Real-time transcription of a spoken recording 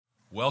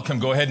Welcome.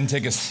 Go ahead and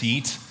take a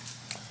seat.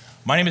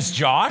 My name is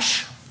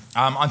Josh.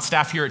 I'm on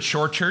staff here at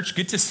Shore Church.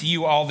 Good to see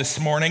you all this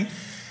morning.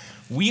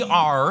 We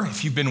are,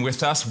 if you've been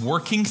with us,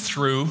 working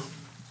through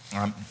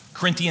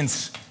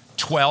Corinthians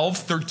 12,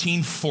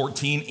 13,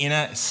 14 in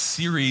a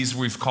series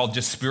we've called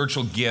just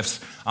spiritual gifts,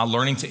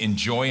 learning to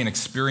enjoy and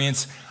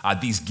experience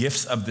these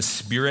gifts of the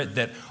Spirit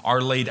that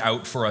are laid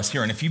out for us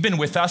here. And if you've been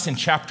with us in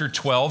chapter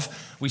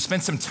 12, we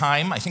spent some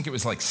time, I think it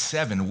was like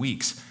 7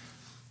 weeks,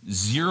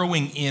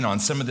 zeroing in on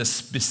some of the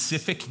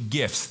specific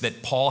gifts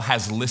that Paul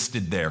has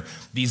listed there.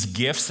 These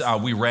gifts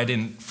we read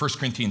in 1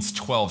 Corinthians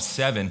 12,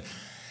 7,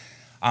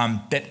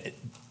 that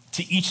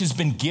to each has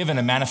been given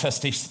a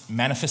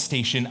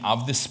manifestation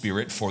of the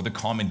Spirit for the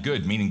common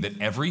good, meaning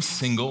that every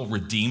single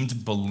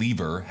redeemed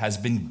believer has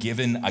been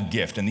given a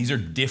gift. And these are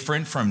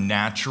different from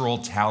natural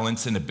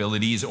talents and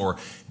abilities or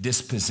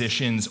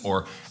dispositions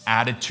or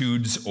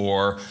attitudes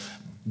or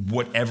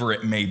whatever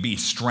it may be,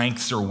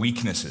 strengths or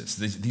weaknesses.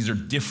 These are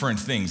different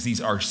things.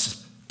 These are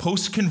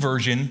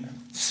post-conversion,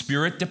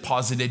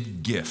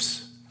 Spirit-deposited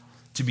gifts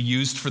to be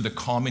used for the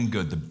common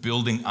good, the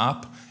building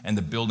up and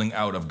the building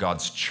out of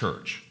God's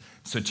church.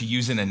 So to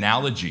use an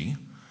analogy,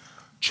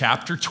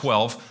 chapter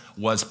 12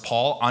 was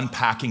Paul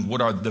unpacking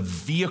what are the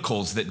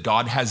vehicles that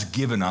God has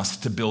given us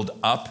to build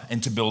up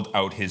and to build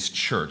out his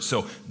church.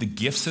 So the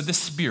gifts of the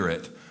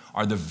Spirit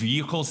are the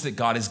vehicles that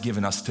God has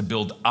given us to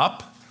build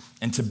up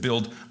and to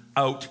build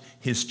out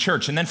his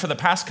church. And then for the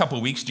past couple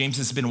of weeks, James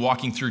has been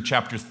walking through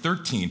chapter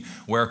 13,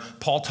 where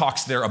Paul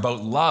talks there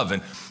about love.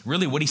 And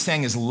really what he's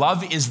saying is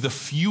love is the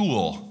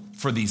fuel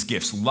for these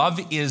gifts. Love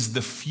is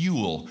the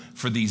fuel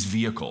for these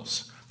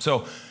vehicles.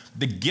 So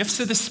the gifts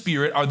of the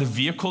Spirit are the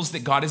vehicles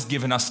that God has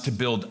given us to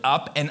build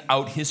up and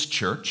out his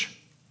church.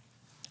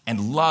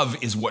 And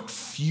love is what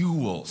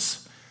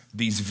fuels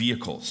these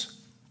vehicles.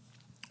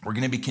 We're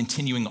going to be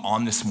continuing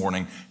on this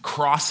morning,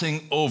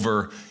 crossing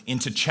over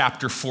into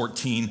chapter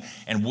 14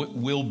 and what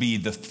will be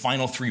the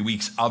final 3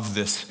 weeks of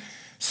this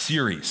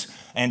series.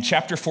 And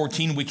chapter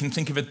 14, we can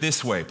think of it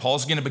this way.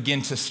 Paul's going to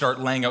begin to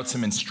start laying out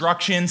some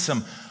instructions,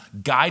 some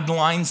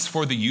guidelines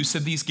for the use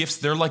of these gifts.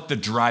 They're like the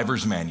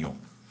driver's manual.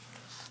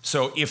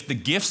 So if the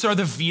gifts are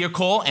the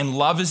vehicle and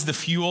love is the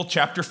fuel,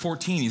 chapter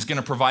 14, he's going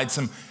to provide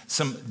some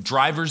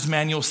driver's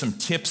manual, some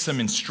tips, some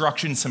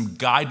instructions, some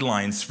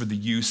guidelines for the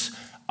use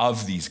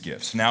of these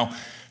gifts. Now,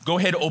 go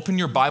ahead, open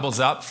your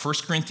Bibles up. 1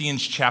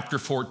 Corinthians chapter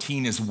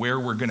 14 is where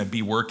we're going to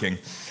be working.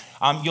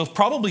 You'll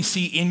probably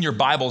see in your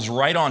Bibles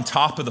right on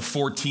top of the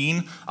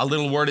 14 a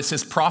little word. It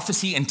says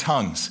prophecy and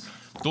tongues.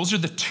 Those are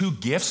the two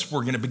gifts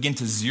we're going to begin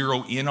to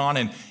zero in on,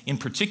 and in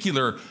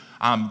particular,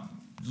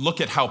 look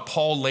at how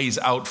Paul lays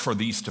out for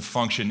these to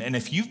function. And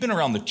if you've been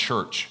around the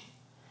church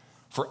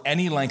for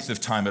any length of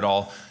time at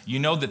all, you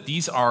know that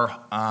these are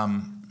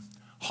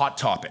hot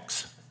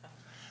topics.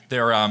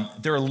 They're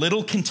a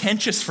little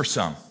contentious for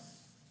some.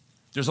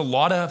 There's a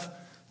lot of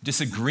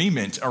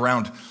disagreement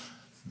around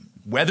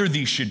whether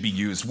these should be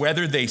used,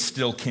 whether they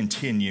still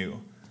continue.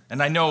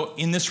 And I know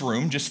in this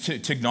room, just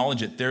to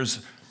acknowledge it,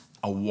 there's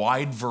a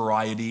wide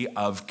variety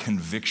of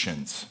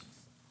convictions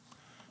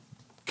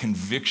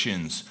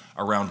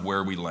around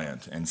where we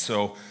land. And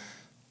so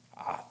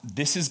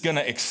this is going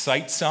to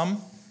excite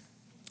some.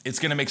 It's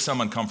going to make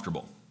some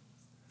uncomfortable.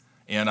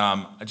 And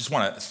I just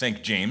want to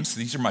thank James.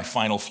 These are my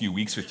final few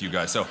weeks with you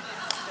guys. So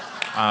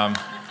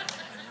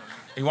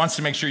he wants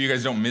to make sure you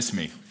guys don't miss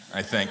me,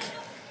 I think.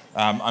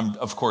 I'm,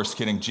 of course,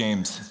 kidding.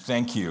 James,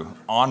 thank you.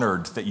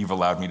 Honored that you've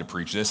allowed me to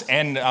preach this.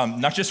 And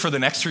not just for the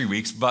next 3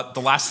 weeks, but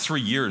the last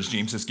 3 years,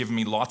 James has given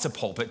me lots of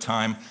pulpit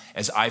time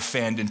as I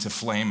fanned into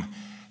flame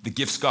the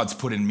gifts God's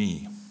put in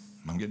me.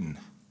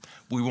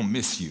 We will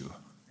miss you.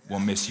 We'll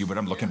miss you, but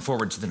I'm looking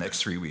forward to the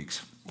next 3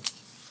 weeks.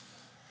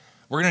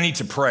 We're going to need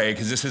to pray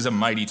because this is a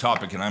mighty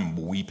topic and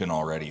I'm weeping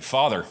already.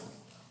 Father,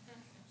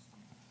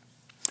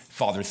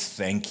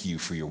 thank you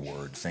for your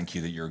word. Thank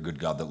you that you're a good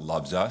God that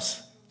loves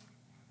us,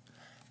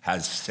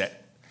 has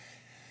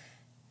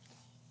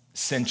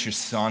sent your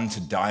son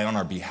to die on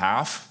our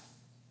behalf,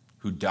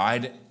 who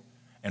died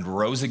and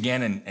rose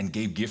again and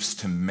gave gifts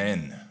to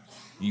men.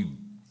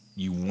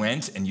 You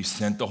went and you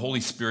sent the Holy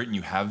Spirit and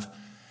you have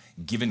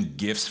given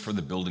gifts for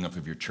the building up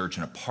of your church.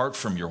 And apart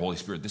from your Holy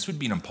Spirit, this would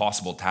be an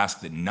impossible task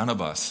that none of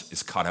us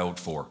is cut out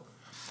for.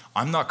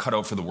 I'm not cut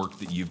out for the work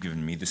that you've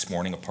given me this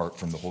morning apart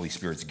from the Holy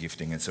Spirit's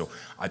gifting. And so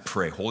I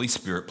pray, Holy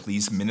Spirit,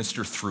 please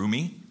minister through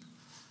me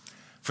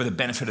for the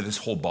benefit of this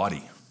whole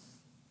body.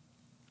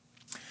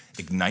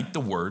 Ignite the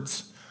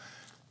words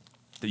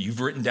that you've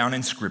written down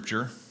in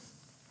Scripture.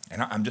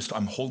 And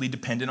I'm wholly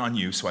dependent on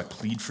you, so I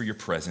plead for your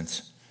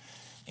presence.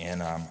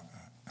 And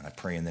I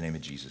pray in the name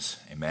of Jesus.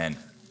 Amen.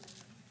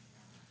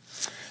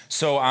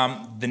 So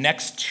the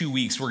next 2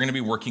 weeks, we're going to be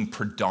working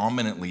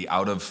predominantly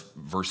out of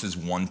verses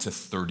 1 to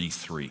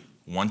 33.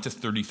 1 to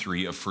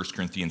 33 of 1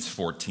 Corinthians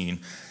 14.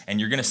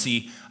 And you're going to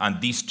see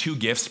these two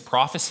gifts,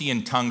 prophecy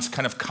and tongues,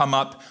 kind of come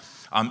up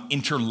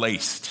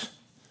interlaced.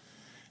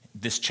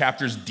 this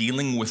chapter is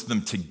dealing with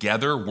them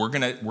together. We're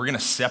gonna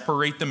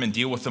separate them and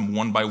deal with them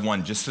one by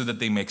one, just so that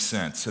they make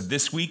sense. So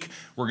this week,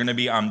 we're gonna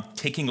be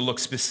taking a look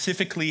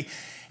specifically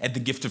at the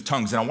gift of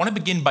tongues. And I wanna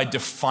begin by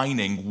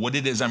defining what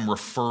it is I'm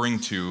referring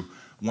to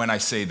when I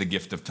say the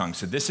gift of tongues.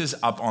 So this is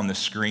up on the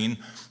screen.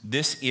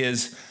 This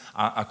is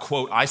a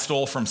quote I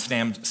stole from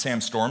Sam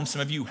Storm.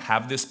 Some of you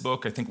have this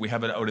book. I think we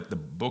have it out at the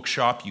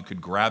bookshop. You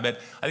could grab it.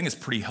 I think it's a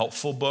pretty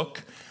helpful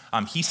book.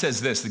 He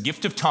says this: the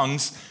gift of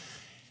tongues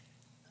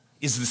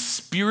is the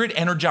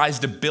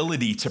spirit-energized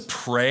ability to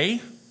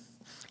pray,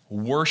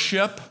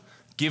 worship,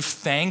 give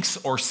thanks,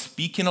 or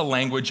speak in a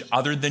language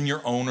other than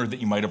your own or that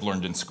you might have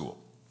learned in school.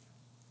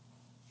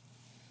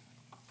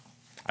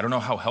 I don't know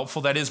how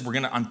helpful that is. We're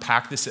going to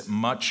unpack this at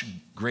much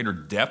greater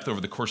depth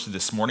over the course of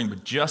this morning,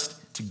 but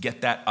just to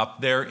get that up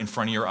there in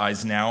front of your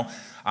eyes now,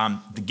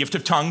 the gift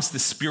of tongues, the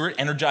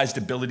spirit-energized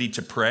ability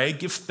to pray,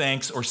 give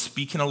thanks, or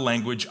speak in a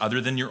language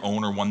other than your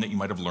own or one that you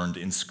might have learned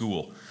in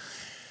school.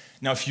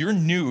 Now, if you're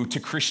new to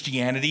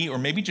Christianity, or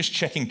maybe just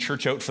checking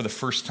church out for the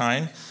first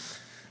time,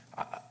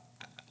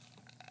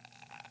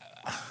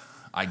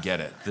 I get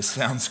it. This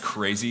sounds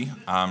crazy.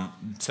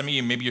 Some of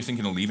you, maybe you're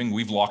thinking of leaving.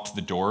 We've locked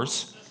the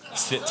doors.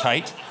 Sit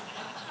tight.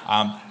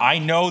 I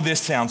know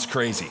this sounds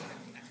crazy.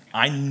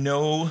 I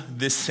know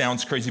this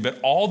sounds crazy, but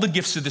all the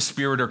gifts of the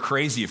Spirit are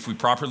crazy if we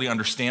properly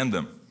understand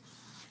them.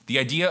 The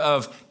idea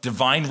of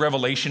divine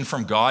revelation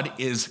from God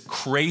is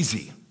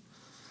crazy.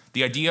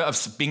 The idea of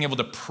being able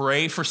to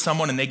pray for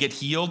someone and they get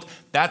healed,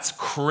 that's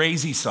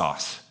crazy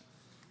sauce.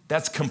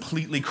 That's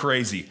completely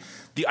crazy.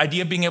 The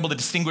idea of being able to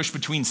distinguish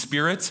between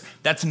spirits,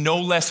 that's no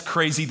less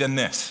crazy than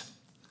this.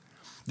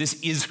 This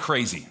is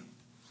crazy.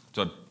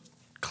 So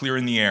clear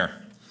in the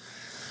air.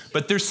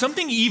 But there's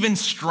something even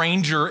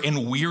stranger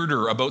and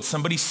weirder about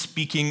somebody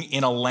speaking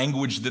in a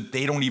language that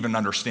they don't even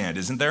understand,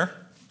 isn't there?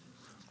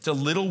 It's a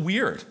little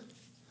weird.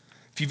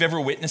 If you've ever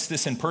witnessed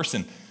this in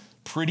person,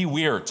 pretty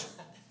weird.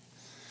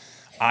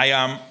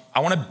 I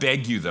want to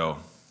beg you, though,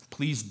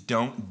 please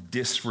don't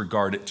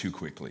disregard it too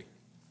quickly.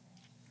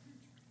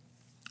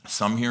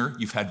 Some here,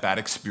 you've had bad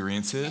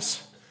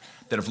experiences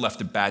that have left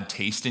a bad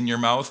taste in your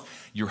mouth.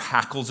 Your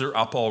hackles are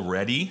up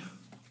already.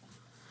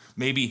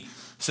 Maybe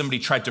somebody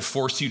tried to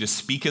force you to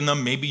speak in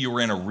them. Maybe you were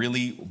in a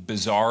really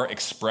bizarre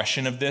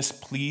expression of this.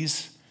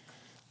 Please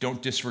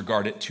don't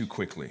disregard it too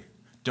quickly.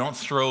 Don't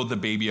throw the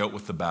baby out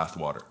with the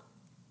bathwater.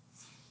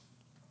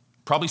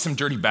 Probably some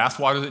dirty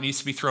bathwater that needs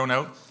to be thrown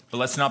out, but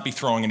let's not be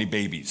throwing any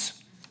babies.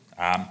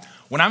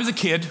 When I was a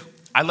kid,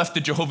 I left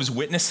the Jehovah's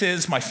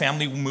Witnesses. My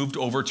family moved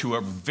over to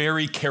a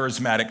very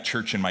charismatic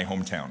church in my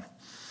hometown.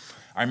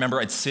 I remember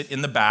I'd sit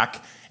in the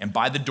back, and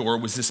by the door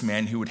was this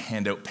man who would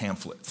hand out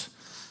pamphlets.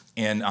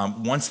 And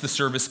once the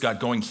service got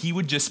going, he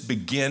would just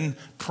begin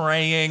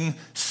praying,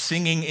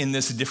 singing in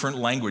this different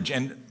language.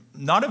 And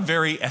not a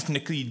very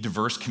ethnically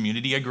diverse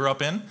community I grew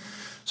up in.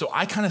 So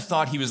I kind of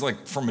thought he was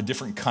like from a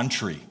different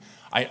country.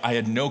 I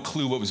had no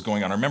clue what was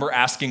going on. I remember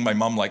asking my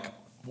mom, like,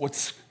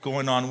 what's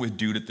going on with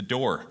dude at the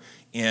door?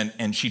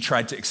 And she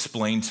tried to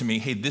explain to me,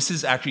 hey, this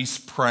is actually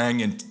praying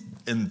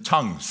in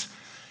tongues.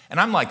 And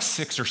I'm like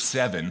 6 or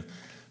 7.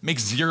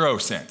 Makes zero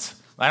sense.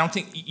 I don't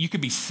think you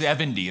could be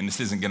 70 and this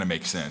isn't going to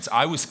make sense.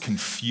 I was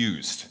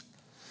confused.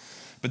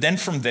 But then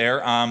from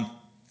there,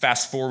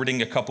 fast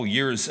forwarding a couple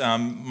years,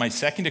 my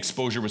second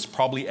exposure was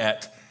probably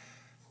at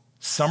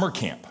summer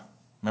camp.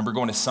 I remember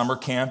going to summer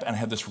camp and I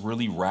had this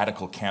really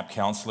radical camp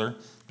counselor.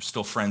 We're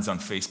still friends on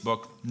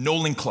Facebook,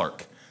 Nolan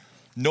Clark.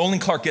 Nolan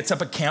Clark gets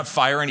up at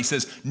campfire and he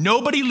says,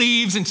 nobody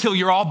leaves until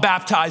you're all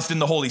baptized in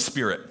the Holy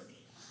Spirit.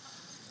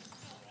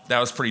 That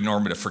was pretty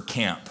normative for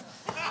camp.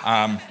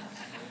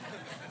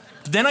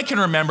 Then I can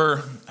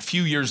remember a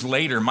few years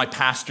later, my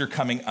pastor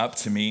coming up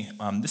to me.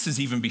 This is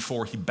even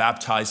before he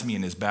baptized me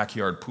in his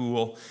backyard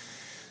pool,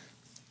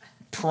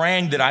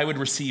 praying that I would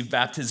receive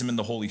baptism in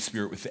the Holy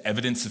Spirit with the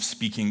evidence of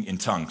speaking in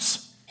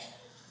tongues.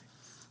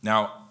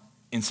 Now,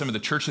 in some of the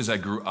churches I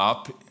grew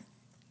up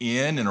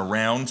in and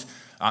around,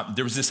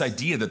 there was this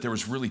idea that there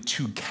was really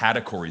 2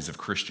 categories of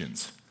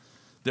Christians.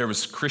 There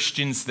was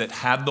Christians that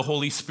had the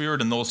Holy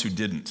Spirit and those who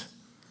didn't.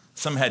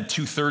 Some had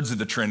 2/3 of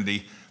the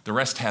Trinity. The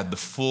rest had the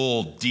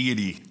full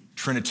deity,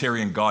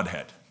 Trinitarian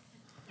Godhead.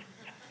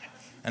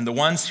 And the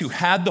ones who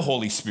had the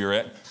Holy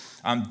Spirit,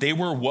 they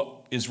were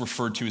what is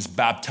referred to as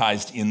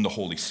baptized in the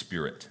Holy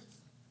Spirit.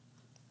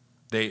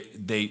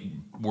 They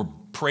were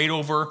prayed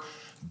over,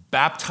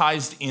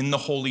 baptized in the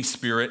Holy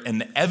Spirit,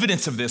 and the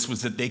evidence of this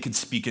was that they could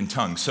speak in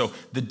tongues. So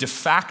the de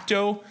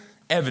facto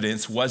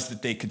evidence was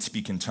that they could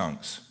speak in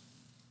tongues.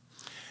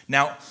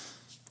 Now,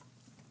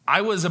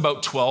 I was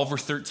about 12 or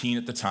 13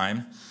 at the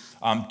time,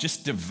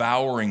 just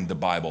devouring the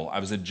Bible. I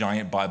was a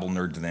giant Bible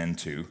nerd then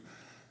too.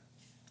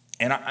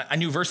 And I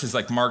knew verses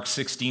like Mark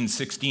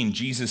 16:16,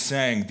 Jesus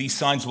saying, these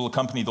signs will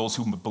accompany those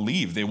who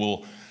believe. They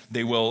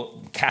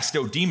will cast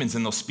out demons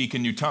and they'll speak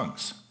in new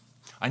tongues.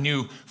 I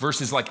knew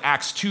verses like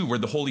Acts 2 where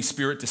the Holy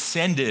Spirit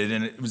descended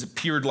and it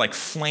appeared like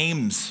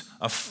flames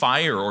of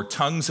fire or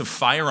tongues of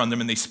fire on them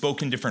and they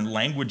spoke in different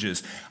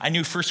languages. I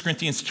knew 1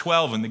 Corinthians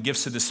 12 and the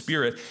gifts of the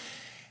Spirit.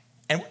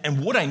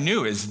 And what I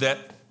knew is that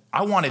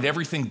I wanted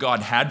everything God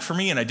had for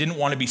me, and I didn't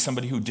want to be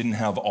somebody who didn't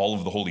have all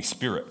of the Holy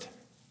Spirit.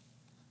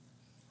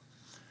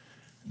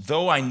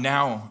 Though I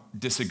now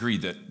disagree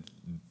that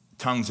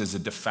tongues is a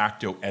de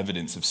facto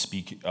evidence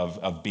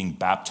of being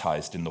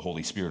baptized in the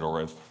Holy Spirit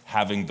or of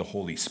having the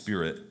Holy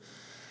Spirit,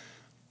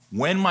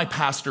 when my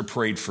pastor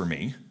prayed for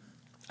me,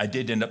 I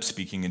did end up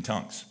speaking in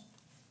tongues.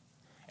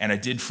 And I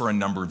did for a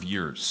number of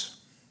years.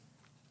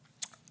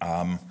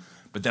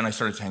 But then I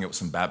started to hang out with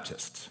some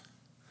Baptists.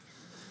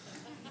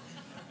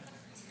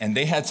 And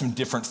they had some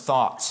different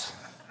thoughts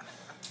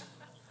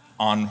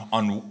on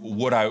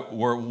what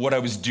I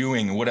was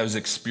doing and what I was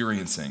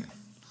experiencing.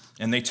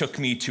 And they took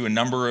me to a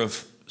number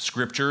of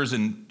scriptures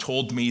and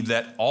told me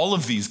that all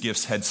of these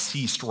gifts had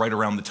ceased right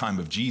around the time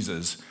of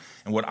Jesus.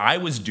 And what I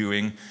was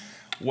doing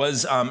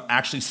was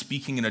actually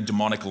speaking in a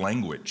demonic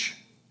language.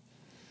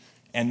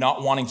 And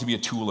not wanting to be a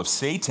tool of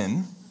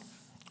Satan,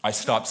 I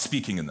stopped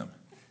speaking in them.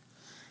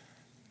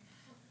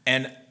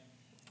 And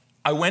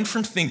I went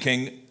from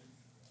thinking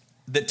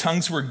that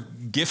tongues were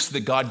gifts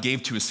that God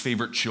gave to his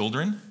favorite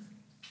children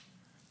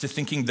to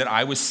thinking that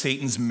I was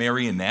Satan's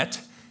marionette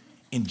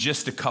in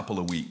just a couple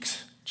of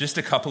weeks.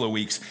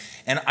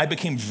 And I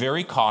became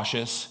very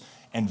cautious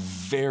and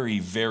very,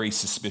 very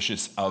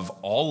suspicious of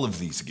all of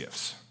these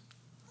gifts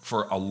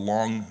for a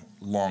long,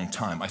 long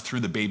time. I threw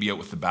the baby out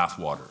with the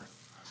bathwater.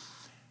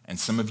 And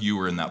some of you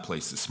were in that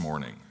place this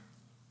morning.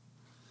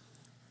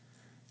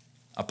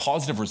 A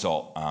positive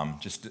result,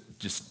 just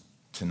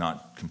to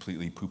not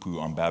completely poo-poo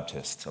on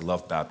Baptists. I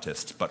love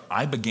Baptists, but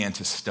I began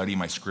to study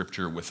my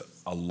scripture with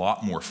a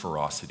lot more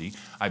ferocity.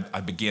 I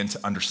began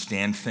to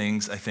understand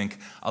things, I think,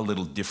 a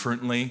little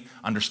differently,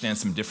 understand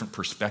some different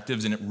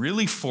perspectives, and it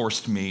really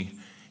forced me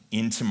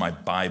into my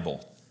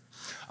Bible.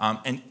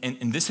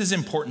 And this is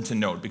important to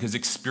note because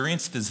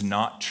experience does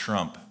not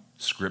trump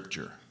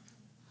scripture.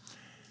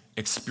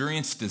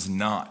 Experience does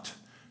not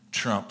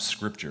trump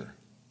scripture.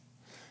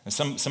 And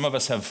some of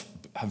us have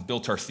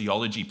built our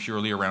theology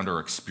purely around our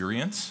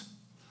experience.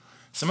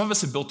 Some of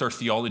us have built our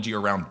theology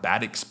around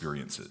bad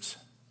experiences.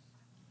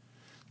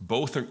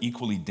 Both are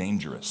equally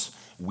dangerous.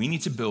 We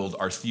need to build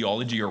our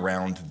theology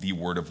around the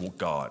Word of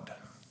God,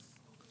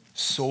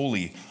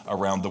 solely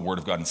around the Word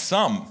of God. And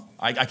some,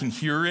 I can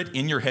hear it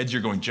in your heads,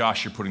 you're going,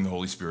 Josh, you're putting the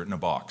Holy Spirit in a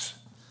box.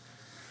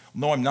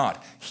 No, I'm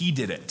not. He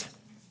did it.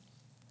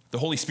 The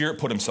Holy Spirit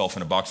put himself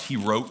in a box. He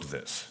wrote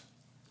this.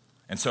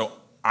 And so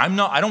I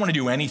don't want to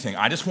do anything.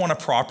 I just want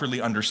to properly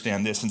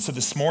understand this. And so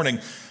this morning,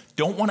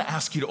 don't want to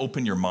ask you to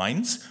open your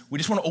minds. We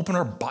just want to open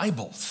our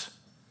Bibles.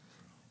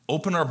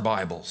 Open our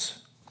Bibles.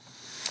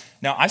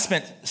 Now, I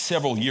spent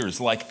several years,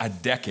 like a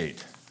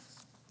decade,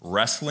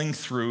 wrestling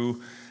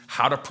through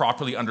how to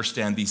properly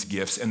understand these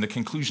gifts. And the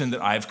conclusion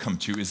that I've come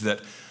to is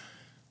that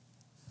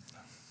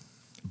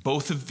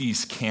both of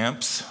these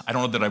camps, I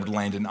don't know that I would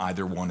land in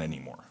either one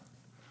anymore.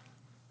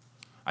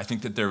 I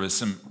think that there was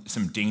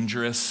some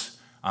dangerous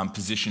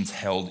positions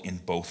held in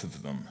both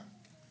of them.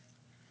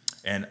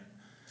 And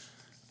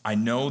I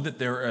know that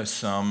there are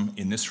some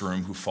in this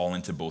room who fall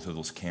into both of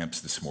those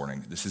camps this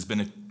morning. This has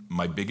been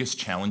my biggest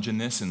challenge in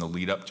this, in the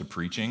lead up to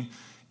preaching,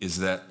 is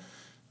that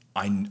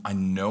I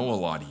know a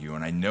lot of you,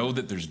 and I know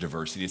that there's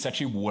diversity. It's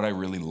actually what I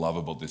really love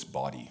about this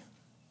body.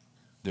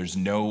 There's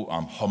no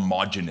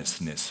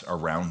homogeneousness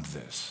around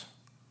this.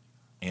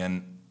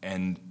 And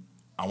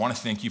I want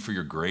to thank you for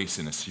your grace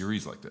in a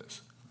series like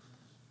this.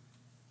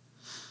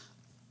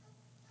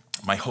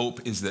 My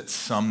hope is that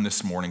some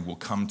this morning will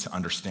come to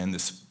understand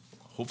this,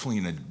 hopefully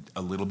in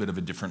a little bit of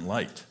a different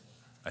light.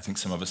 I think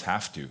some of us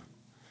have to.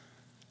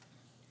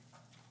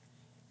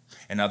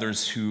 And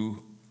others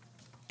who,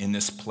 in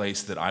this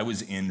place that I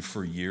was in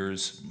for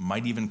years,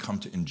 might even come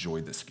to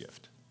enjoy this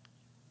gift.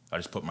 I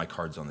just put my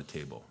cards on the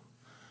table.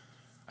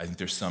 I think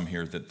there's some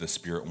here that the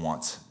Spirit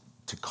wants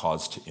to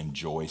cause to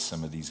enjoy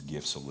some of these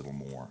gifts a little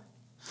more.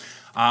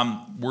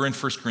 We're in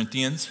 1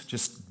 Corinthians,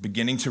 just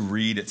beginning to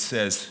read. It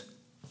says,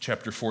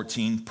 chapter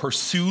 14,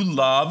 pursue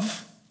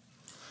love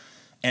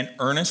and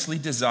earnestly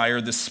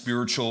desire the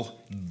spiritual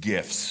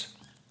gifts.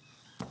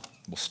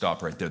 We'll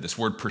stop right there. This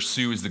word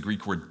pursue is the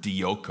Greek word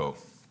dioko.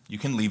 You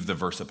can leave the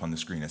verse up on the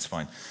screen, it's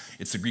fine.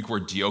 It's the Greek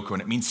word dioko,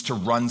 and it means to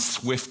run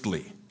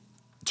swiftly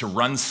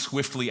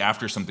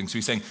after something. So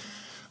he's saying,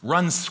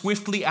 run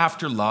swiftly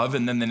after love,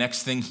 and then the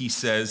next thing he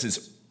says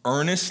is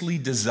earnestly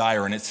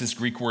desire, and it's this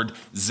Greek word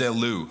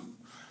zelou.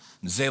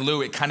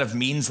 Zelou, it kind of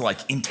means like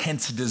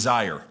intense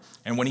desire.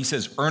 And when he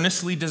says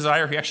earnestly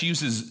desire, he actually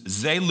uses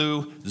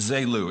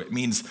zelou. It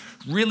means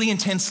really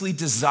intensely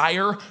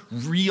desire,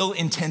 real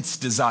intense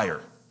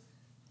desire.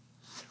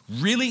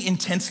 Really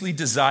intensely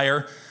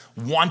desire,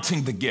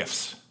 wanting the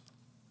gifts.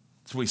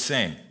 That's what he's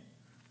saying.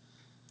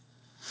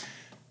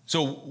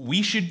 So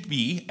we should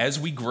be, as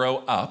we grow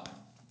up,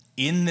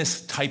 in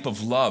this type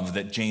of love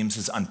that James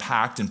has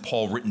unpacked and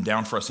Paul written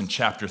down for us in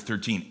chapter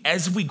 13.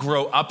 As we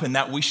grow up in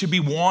that, we should be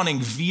wanting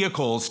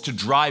vehicles to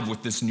drive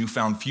with this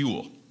newfound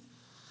fuel.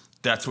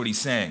 That's what he's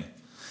saying.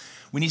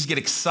 We need to get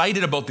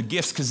excited about the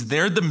gifts because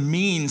they're the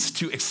means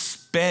to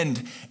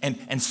expend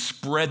and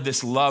spread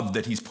this love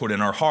that he's put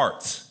in our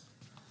hearts.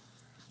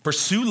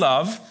 Pursue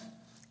love,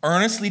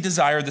 earnestly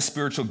desire the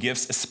spiritual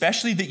gifts,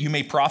 especially that you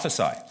may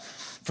prophesy.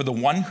 For the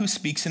one who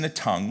speaks in a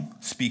tongue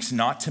speaks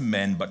not to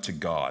men but to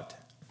God.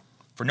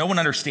 For no one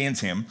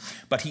understands him,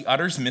 but he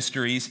utters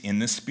mysteries in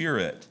the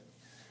Spirit.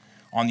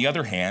 On the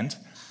other hand,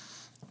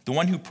 the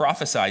one who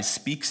prophesies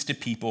speaks to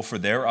people for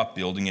their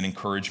upbuilding and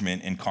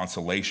encouragement and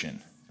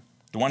consolation.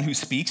 The one who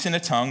speaks in a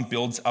tongue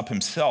builds up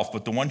himself,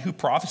 but the one who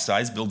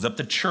prophesies builds up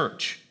the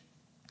church.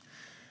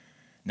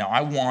 Now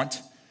I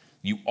want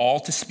you all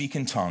to speak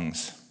in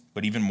tongues,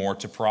 but even more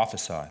to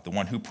prophesy. The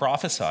one who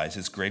prophesies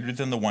is greater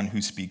than the one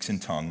who speaks in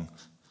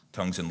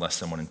tongues unless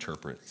someone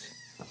interprets.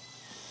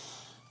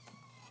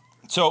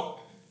 So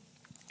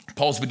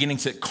Paul's beginning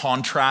to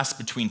contrast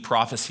between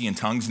prophecy and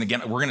tongues. And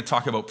again, we're going to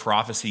talk about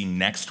prophecy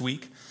next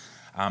week.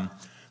 But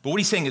what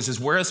he's saying is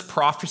whereas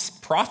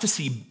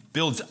prophecy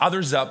builds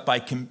others up by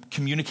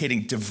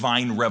communicating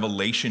divine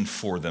revelation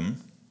for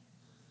them,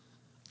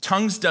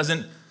 tongues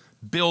doesn't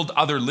build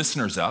other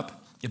listeners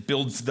up. It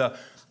builds the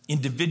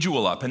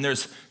individual up. And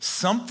there's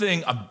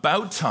something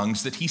about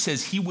tongues that he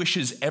says he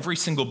wishes every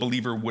single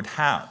believer would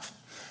have.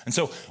 And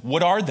so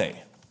what are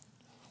they?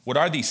 What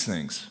are these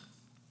things?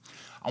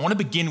 I want to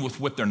begin with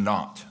what they're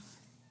not.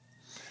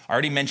 I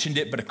already mentioned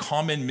it, but a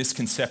common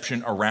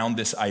misconception around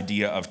this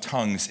idea of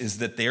tongues is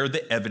that they're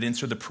the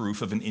evidence or the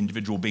proof of an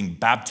individual being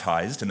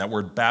baptized. And that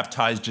word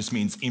baptized just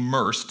means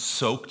immersed,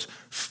 soaked,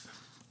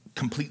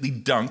 completely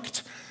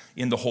dunked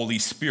in the Holy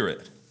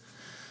Spirit.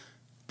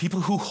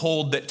 People who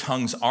hold that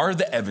tongues are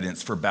the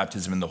evidence for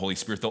baptism in the Holy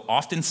Spirit, they'll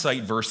often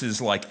cite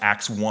verses like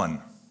Acts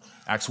 1.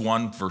 Acts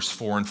 1, verse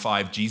 4 and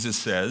 5, Jesus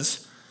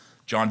says,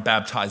 John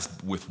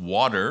baptized with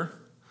water,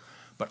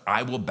 but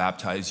I will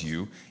baptize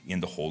you in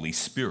the Holy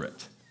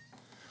Spirit.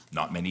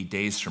 Not many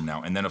days from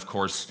now. And then, of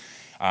course,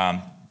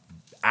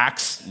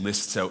 Acts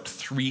lists out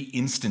 3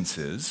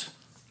 instances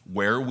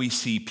where we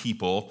see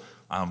people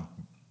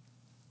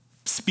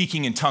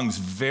speaking in tongues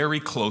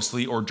very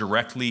closely or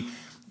directly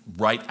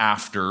right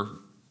after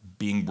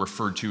being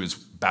referred to as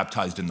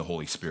baptized in the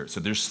Holy Spirit. So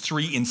there's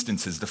 3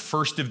 instances. The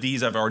first of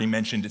these I've already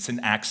mentioned. It's in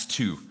Acts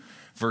 2,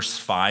 verse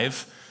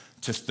 5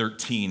 to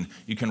 13.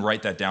 You can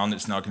write that down.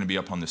 It's not going to be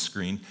up on the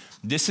screen.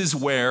 This is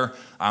where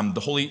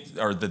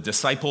the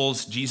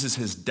disciples, Jesus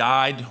has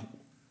died,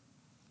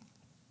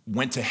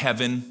 went to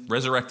heaven,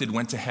 resurrected,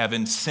 went to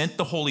heaven, sent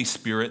the Holy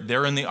Spirit.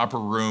 They're in the upper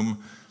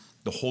room.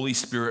 The Holy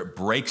Spirit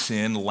breaks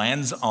in,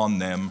 lands on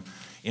them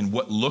in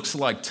what looks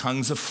like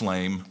tongues of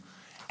flame,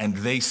 and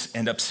they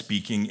end up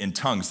speaking in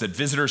tongues. That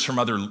visitors from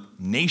other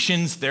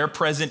nations, they're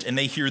present, and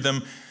they hear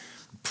them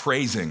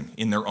praising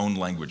in their own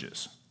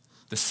languages.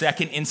 The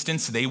second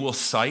instance they will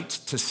cite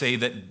to say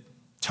that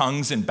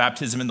tongues and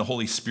baptism in the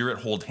Holy Spirit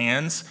hold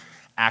hands,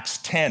 Acts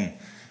 10,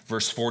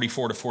 verse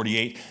 44 to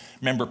 48.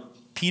 Remember,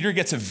 Peter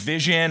gets a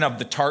vision of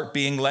the tart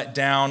being let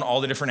down,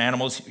 all the different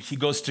animals. He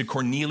goes to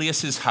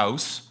Cornelius'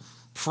 house,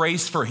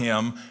 prays for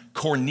him.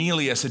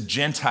 Cornelius, a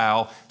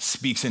Gentile,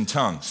 speaks in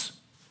tongues.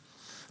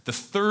 The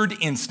third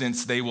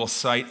instance they will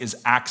cite is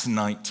Acts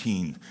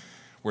 19,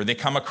 where they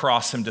come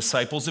across some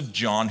disciples of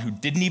John who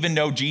didn't even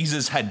know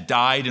Jesus had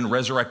died and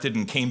resurrected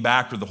and came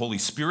back, or the Holy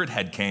Spirit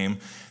had came.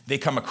 They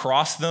come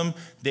across them,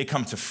 they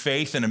come to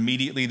faith, and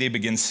immediately they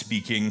begin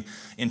speaking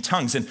in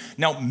tongues. And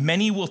now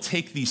many will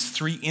take these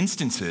 3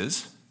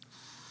 instances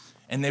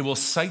and they will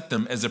cite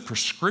them as a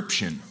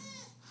prescription.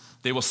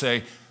 They will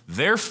say,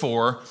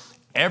 therefore,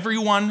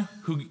 everyone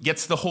who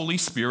gets the Holy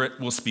Spirit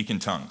will speak in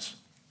tongues.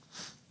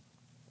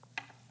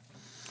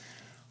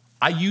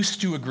 I used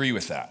to agree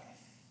with that,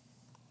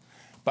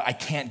 but I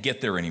can't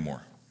get there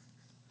anymore.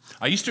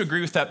 I used to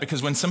agree with that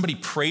because when somebody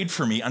prayed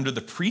for me under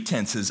the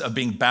pretenses of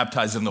being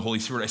baptized in the Holy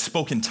Spirit, I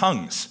spoke in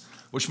tongues,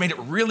 which made it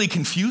really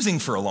confusing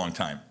for a long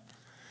time.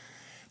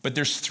 But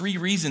there's 3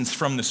 reasons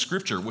from the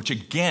scripture, which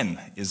again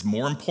is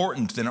more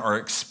important than our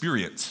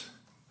experience.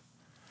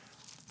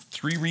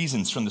 3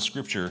 reasons from the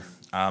scripture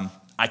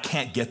I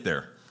can't get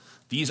there.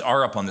 These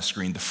are up on the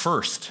screen. The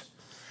first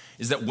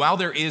is that while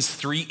there is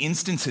 3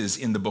 instances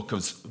in the book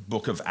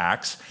of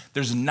Acts,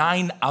 there's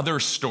 9 other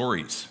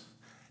stories,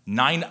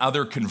 9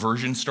 other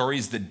conversion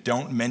stories that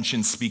don't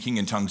mention speaking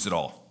in tongues at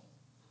all.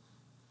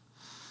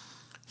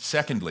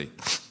 Secondly,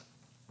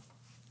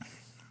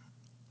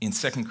 in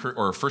 1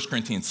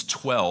 Corinthians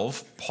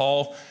 12,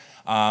 Paul,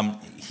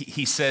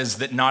 he says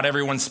that not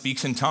everyone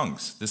speaks in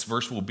tongues. This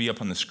verse will be up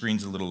on the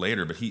screens a little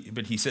later, but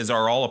he says,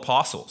 are all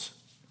apostles?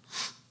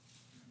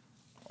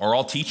 Are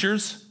all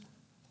teachers?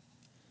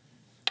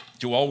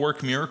 Do all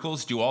work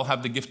miracles? Do all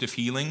have the gift of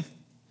healing?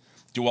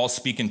 Do all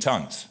speak in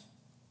tongues?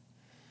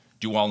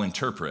 Do all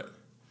interpret?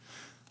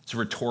 It's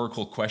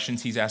rhetorical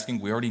questions he's asking.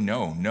 We already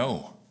know.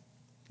 No,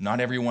 not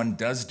everyone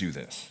does do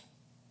this.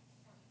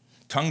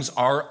 Tongues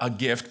are a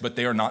gift, but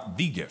they are not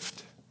the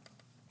gift.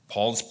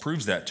 Paul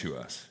proves that to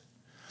us.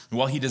 And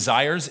while he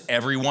desires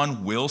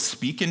everyone will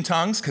speak in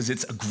tongues because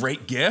it's a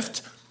great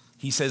gift,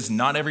 he says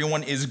not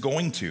everyone is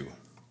going to.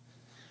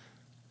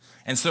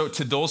 And so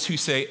to those who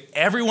say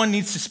everyone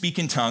needs to speak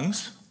in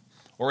tongues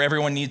or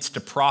everyone needs to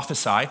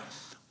prophesy,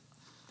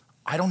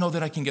 I don't know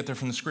that I can get there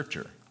from the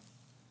scripture.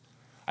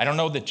 I don't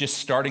know that just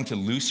starting to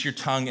loose your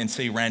tongue and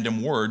say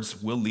random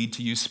words will lead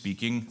to you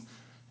speaking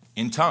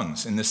in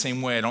tongues. In the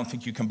same way, I don't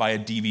think you can buy a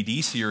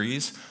DVD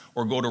series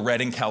or go to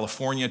Redding,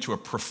 California to a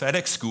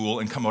prophetic school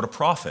and come out a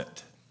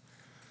prophet.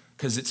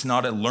 Because it's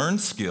not a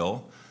learned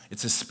skill,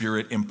 it's a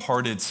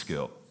spirit-imparted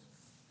skill.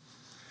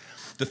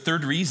 The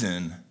third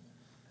reason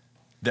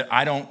that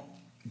I don't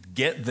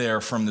get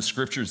there from the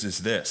scriptures is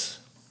this.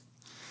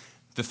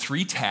 The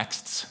three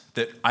texts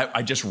that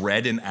I just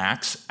read in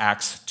Acts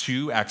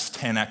 2, Acts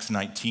 10, Acts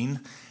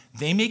 19,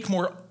 they make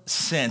more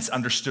sense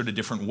understood a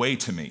different way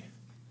to me.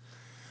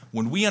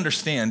 When we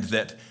understand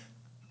that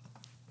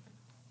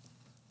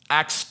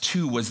Acts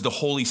 2 was the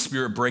Holy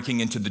Spirit breaking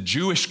into the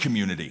Jewish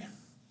community,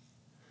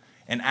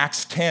 and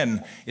Acts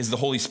 10 is the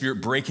Holy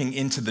Spirit breaking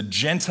into the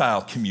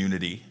Gentile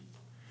community,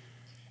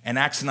 and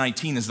Acts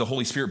 19 is the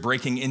Holy Spirit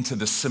breaking into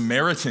the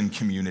Samaritan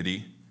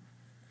community,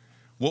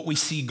 what we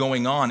see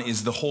going on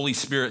is the Holy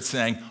Spirit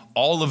saying,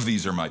 all of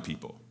these are my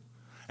people.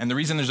 And the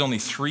reason there's only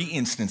 3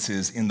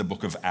 instances in the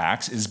book of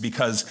Acts is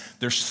because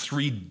there's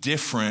 3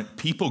 different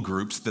people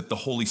groups that the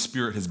Holy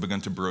Spirit has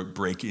begun to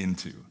break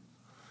into.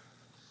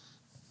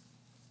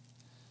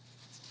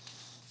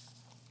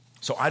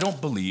 So I don't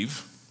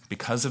believe,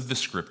 because of the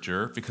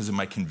scripture, because of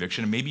my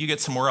conviction, and maybe you get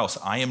somewhere else,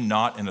 I am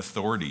not an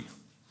authority.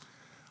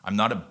 I'm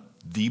not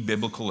the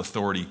biblical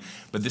authority,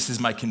 but this is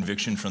my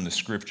conviction from the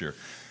scripture.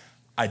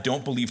 I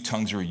don't believe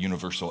tongues are a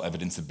universal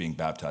evidence of being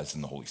baptized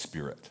in the Holy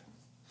Spirit.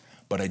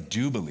 But I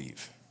do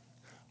believe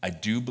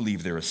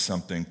there is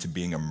something to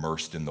being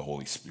immersed in the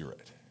Holy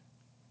Spirit.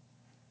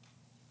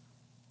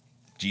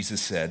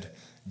 Jesus said,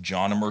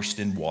 John immersed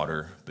in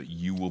water, but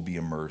you will be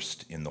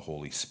immersed in the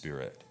Holy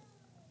Spirit.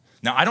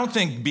 Now, I don't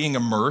think being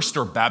immersed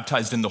or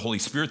baptized in the Holy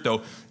Spirit,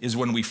 though, is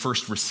when we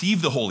first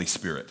receive the Holy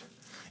Spirit.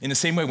 In the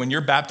same way, when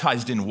you're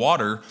baptized in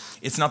water,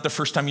 it's not the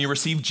first time you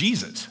receive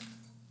Jesus.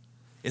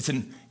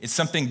 It's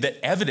something that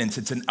evidence,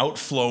 it's an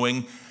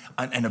outflowing,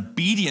 an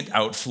obedient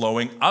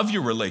outflowing of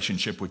your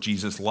relationship with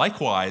Jesus.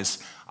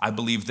 Likewise, I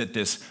believe that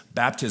this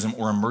baptism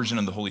or immersion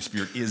in the Holy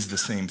Spirit is the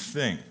same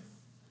thing.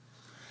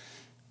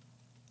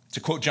 To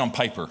quote John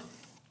Piper,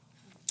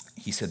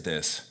 he said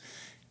this,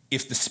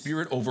 if the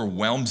Spirit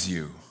overwhelms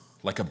you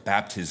like a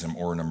baptism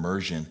or an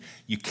immersion,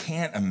 you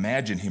can't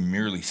imagine him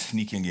merely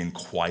sneaking in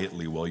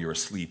quietly while you're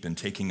asleep and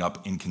taking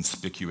up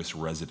inconspicuous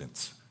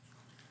residence.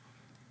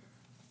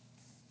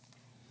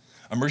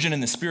 Immersion in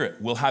the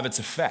Spirit will have its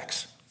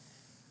effects.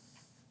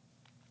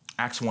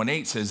 Acts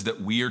 1:8 says that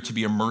we are to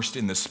be immersed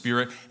in the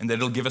Spirit and that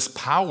it'll give us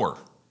power.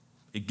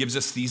 It gives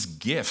us these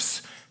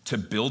gifts to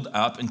build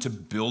up and to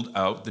build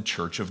out the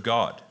church of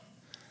God.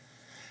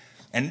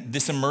 And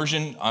this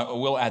immersion,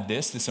 we'll add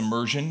this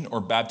immersion or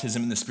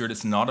baptism in the Spirit,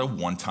 it's not a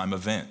one-time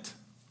event.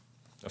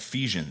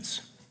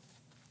 Ephesians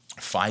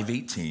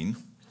 5:18,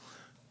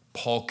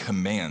 Paul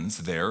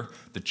commands there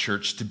the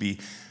church to be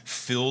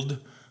filled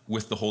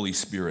with the Holy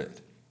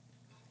Spirit.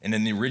 And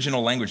in the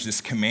original language,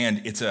 this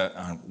command, it's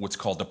what's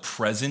called a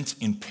present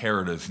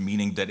imperative,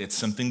 meaning that it's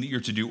something that you're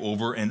to do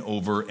over and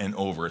over and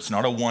over. It's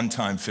not a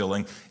one-time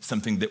filling, it's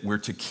something that we're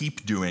to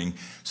keep doing.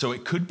 So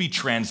it could be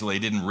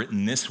translated and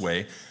written this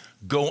way,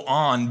 go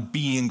on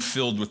being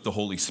filled with the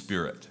Holy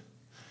Spirit.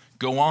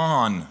 Go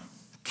on,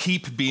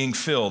 keep being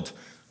filled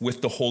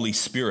with the Holy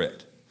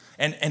Spirit.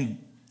 And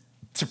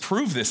to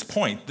prove this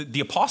point, the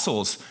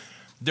apostles,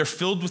 they're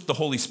filled with the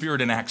Holy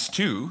Spirit in Acts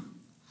 2,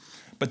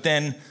 but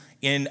then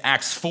in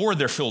Acts 4,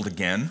 they're filled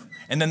again,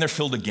 and then they're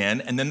filled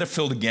again, and then they're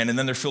filled again, and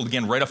then they're filled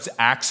again, right up to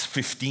Acts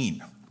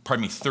 13.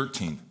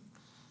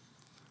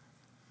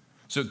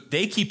 So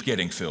they keep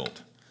getting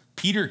filled.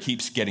 Peter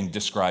keeps getting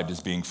described as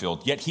being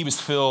filled, yet he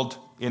was filled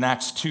in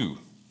Acts 2.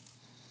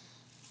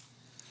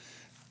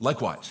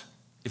 Likewise,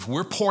 if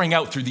we're pouring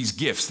out through these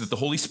gifts that the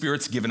Holy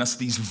Spirit's given us,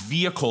 these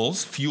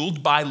vehicles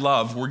fueled by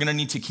love, we're going to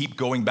need to keep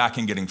going back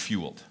and getting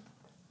fueled.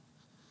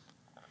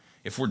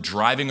 If we're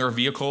driving our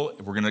vehicle,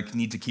 we're going to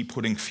need to keep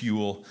putting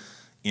fuel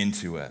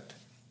into it.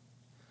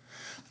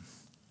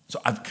 So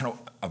I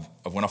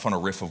went off on a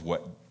riff of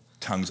what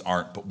tongues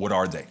aren't, but what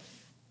are they?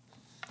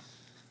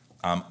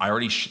 I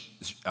already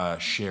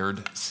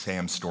shared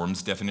Sam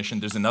Storm's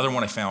definition. There's another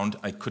one I found.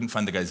 I couldn't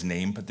find the guy's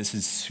name, but this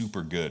is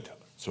super good.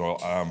 So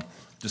I'm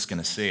just going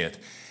to say it.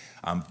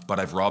 But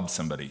I've robbed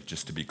somebody,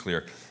 just to be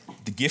clear.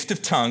 The gift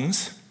of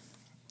tongues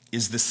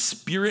is the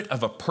spirit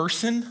of a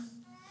person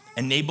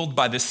enabled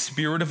by the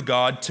Spirit of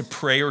God to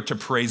pray or to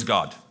praise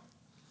God.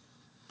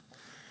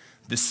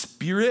 The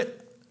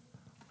spirit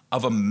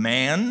of a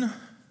man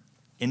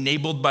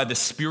enabled by the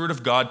Spirit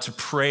of God to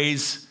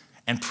praise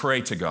and pray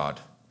to God.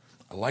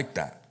 I like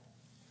that.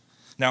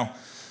 Now,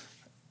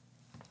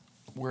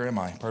 where am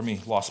I? Pardon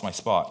me, lost my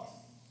spot.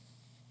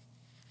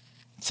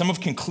 Some have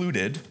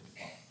concluded,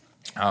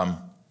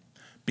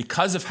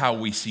 because of how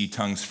we see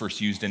tongues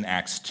first used in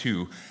Acts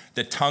 2,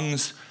 that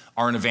tongues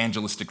are an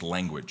evangelistic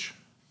language.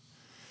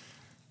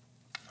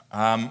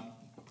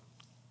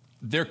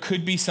 There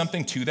could be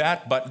something to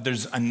that, but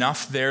there's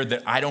enough there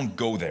that I don't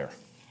go there.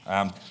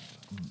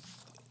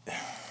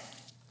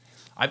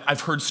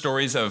 I've heard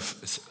stories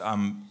of,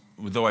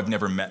 though I've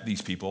never met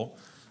these people,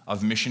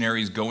 of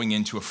missionaries going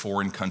into a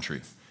foreign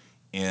country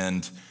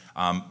and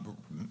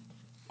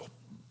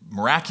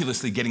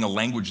miraculously getting a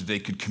language they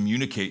could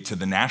communicate to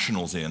the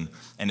nationals in,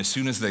 and as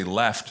soon as they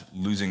left,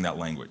 losing that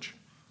language.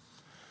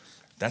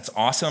 That's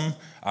awesome.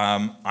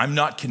 I'm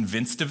not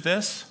convinced of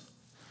this,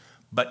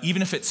 but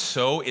even if it's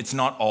so, it's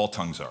not all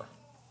tongues are.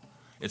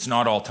 It's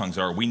not all tongues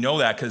are. We know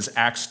that because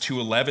Acts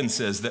 2:11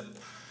 says that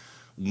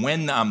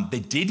when they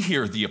did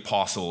hear the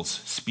apostles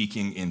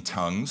speaking in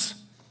tongues,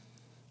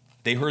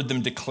 they heard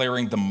them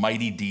declaring the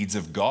mighty deeds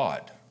of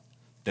God,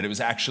 that it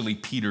was actually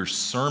Peter's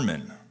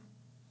sermon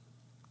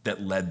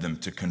that led them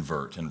to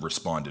convert and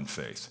respond in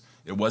faith.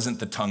 It wasn't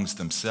the tongues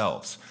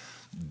themselves.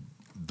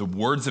 The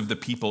words of the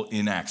people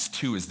in Acts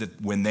 2 is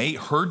that when they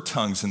heard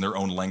tongues in their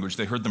own language,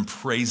 they heard them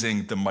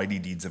praising the mighty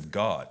deeds of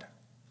God.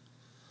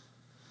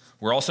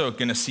 We're also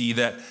going to see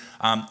that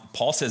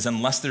Paul says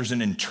unless there's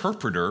an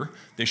interpreter,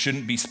 they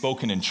shouldn't be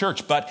spoken in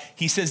church. But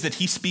he says that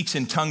he speaks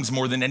in tongues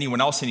more than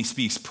anyone else, and he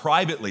speaks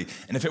privately.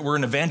 And if it were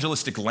an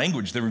evangelistic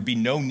language, there would be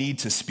no need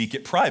to speak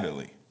it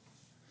privately.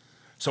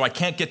 So I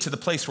can't get to the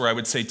place where I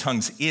would say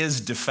tongues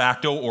is de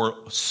facto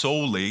or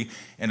solely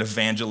an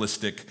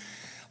evangelistic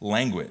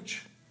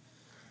language.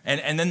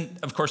 And then,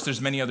 of course,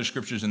 there's many other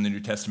scriptures in the New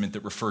Testament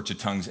that refer to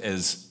tongues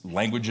as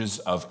languages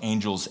of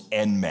angels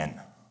and men.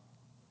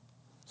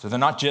 So they're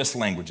not just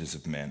languages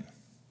of men.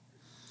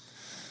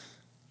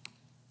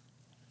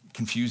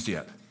 Confused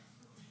yet?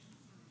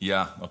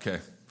 Yeah, okay.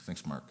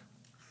 Thanks, Mark.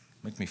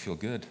 Make me feel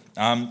good.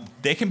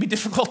 They can be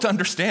difficult to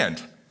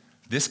understand.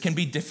 This can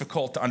be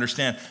difficult to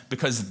understand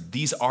because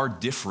these are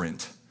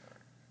different.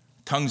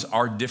 Tongues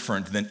are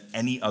different than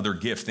any other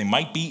gift. They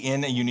might be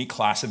in a unique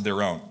class of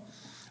their own.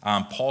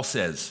 Paul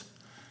says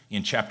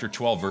in chapter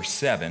 12, verse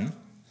 7,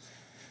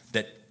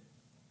 that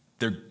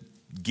their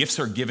gifts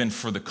are given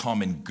for the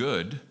common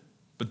good.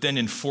 But then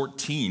in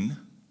 14,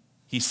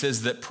 he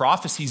says that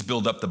prophecies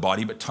build up the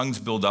body, but tongues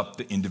build up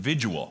the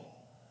individual.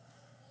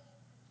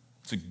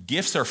 So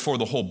gifts are for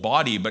the whole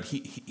body, but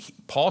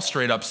Paul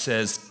straight up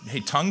says, hey,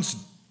 tongues,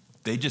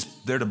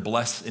 they're to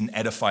bless and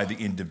edify the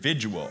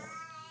individual.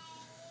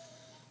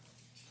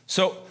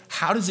 So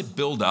how does it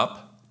build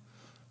up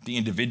the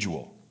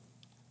individual?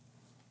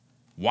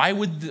 Why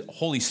would the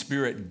Holy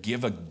Spirit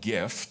give a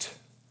gift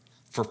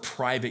for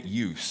private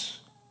use?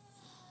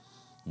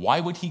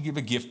 Why would he give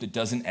a gift that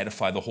doesn't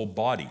edify the whole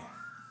body?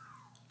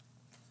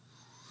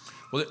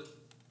 Well,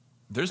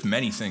 there's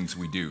many things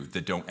we do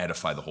that don't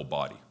edify the whole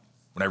body.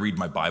 When I read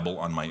my Bible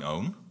on my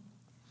own,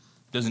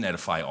 it doesn't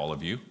edify all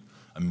of you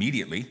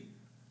immediately,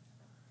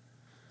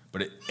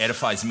 but it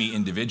edifies me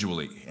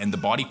individually. And the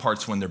body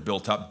parts, when they're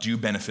built up, do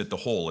benefit the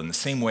whole. In the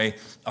same way,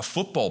 a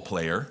football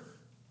player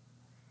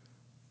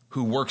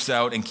who works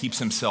out and keeps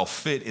himself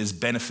fit is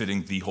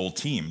benefiting the whole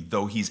team,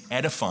 though he's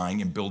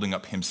edifying and building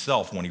up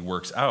himself when he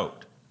works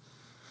out.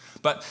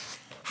 But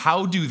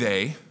how do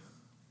they,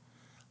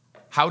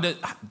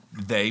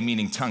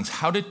 meaning tongues,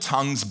 how did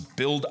tongues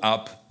build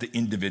up the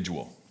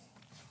individual?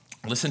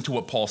 Listen to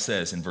what Paul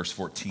says in verse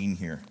 14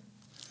 here.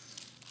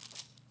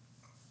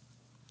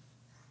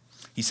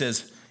 He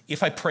says,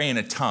 if I pray in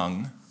a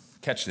tongue,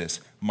 catch this,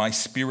 my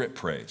spirit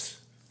prays,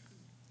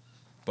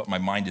 but my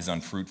mind is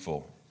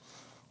unfruitful.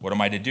 What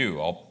am I to do?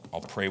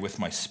 I'll pray with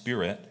my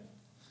spirit,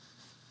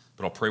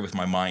 but I'll pray with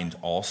my mind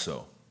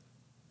also.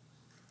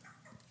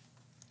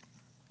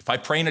 If I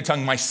pray in a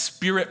tongue, my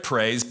spirit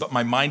prays, but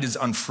my mind is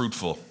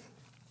unfruitful.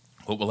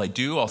 What will I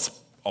do?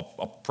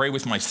 I'll pray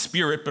with my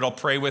spirit, but I'll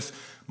pray with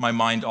my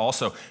mind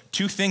also.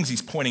 Two things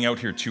he's pointing out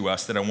here to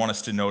us that I want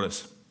us to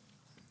notice.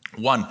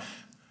 One,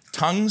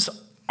 tongues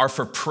are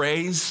for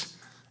praise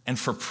and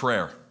for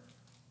prayer.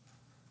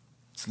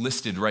 It's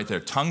listed right there.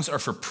 Tongues are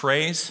for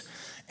praise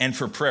and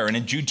for prayer. And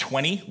in Jude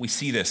 20, we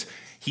see this.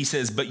 He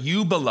says, but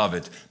you,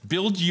 beloved,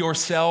 build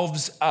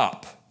yourselves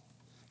up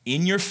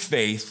in your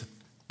faith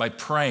by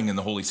praying in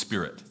the Holy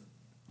Spirit.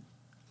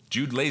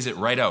 Jude lays it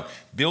right out.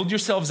 Build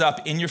yourselves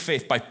up in your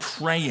faith by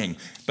praying.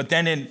 But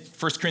then in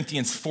 1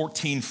 Corinthians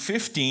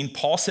 14:15,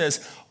 Paul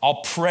says,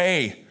 I'll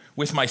pray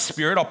with my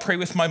spirit. I'll pray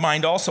with my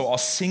mind also. I'll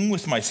sing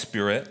with my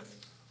spirit.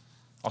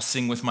 I'll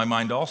sing with my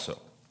mind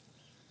also.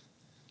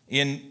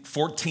 In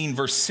 14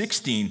 verse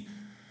 16,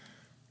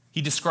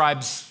 he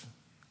describes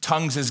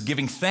tongues as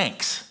giving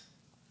thanks.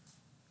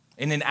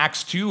 And in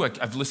Acts 2,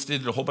 I've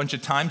listed it a whole bunch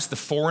of times, the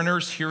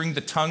foreigners hearing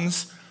the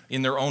tongues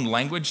in their own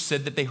language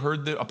said that they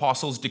heard the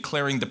apostles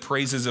declaring the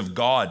praises of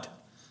God.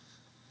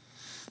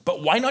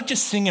 But why not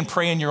just sing and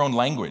pray in your own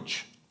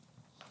language?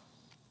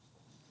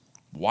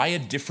 Why a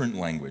different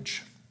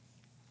language?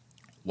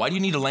 Why do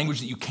you need a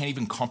language that you can't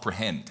even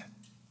comprehend?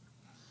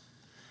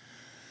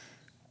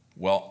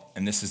 Well,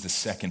 and this is the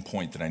second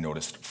point that I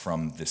noticed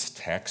from this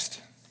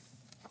text.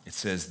 It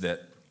says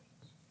that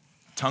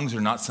tongues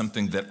are not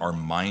something that our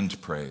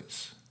mind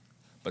prays,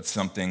 but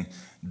something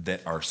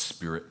that our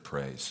spirit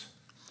prays.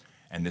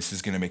 And this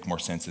is going to make more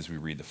sense as we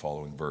read the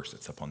following verse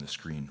that's up on the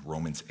screen,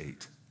 Romans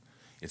 8.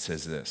 It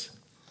says this,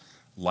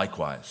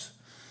 likewise,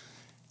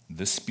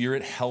 the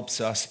Spirit helps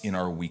us in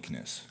our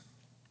weakness.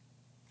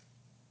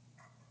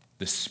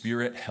 The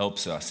Spirit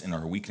helps us in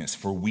our weakness,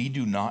 for we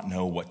do not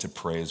know what to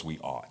pray as we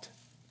ought.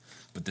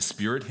 But the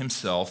Spirit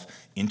himself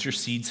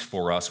intercedes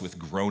for us with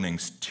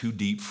groanings too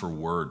deep for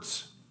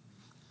words.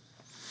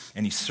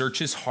 And he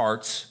searches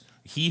hearts.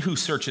 He who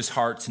searches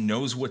hearts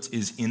knows what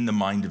is in the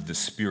mind of the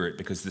Spirit,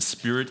 because the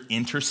Spirit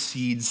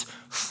intercedes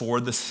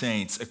for the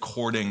saints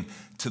according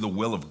to the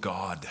will of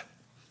God.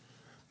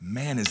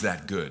 Man, is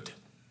that good.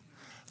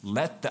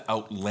 Let the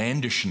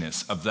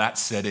outlandishness of that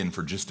set in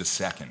for just a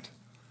second.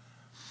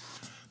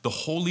 The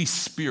Holy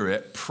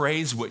Spirit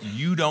prays what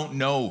you don't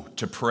know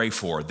to pray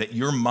for, that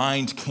your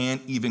mind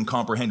can't even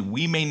comprehend.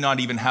 We may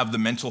not even have the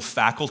mental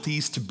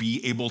faculties to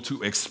be able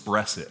to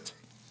express it.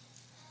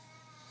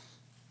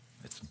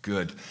 It's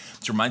good.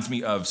 It reminds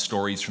me of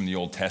stories from the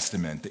Old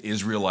Testament, the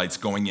Israelites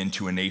going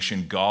into a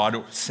nation,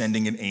 God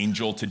sending an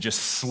angel to just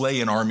slay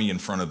an army in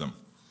front of them,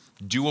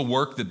 do a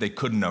work that they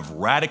couldn't have,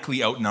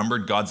 radically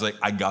outnumbered. God's like,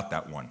 I got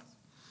that one.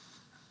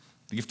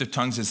 The gift of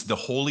tongues is the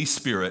Holy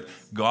Spirit,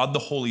 God the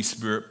Holy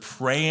Spirit,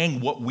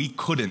 praying what we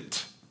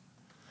couldn't,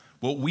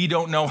 what we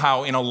don't know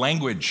how, in a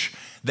language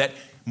that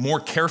more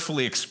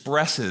carefully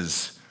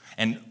expresses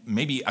and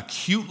maybe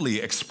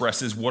acutely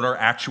expresses what our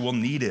actual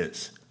need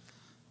is.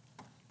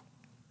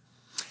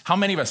 How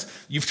many of us,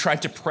 you've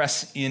tried to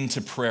press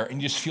into prayer and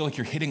you just feel like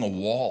you're hitting a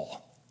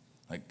wall?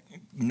 Like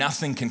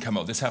nothing can come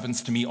out. This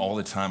happens to me all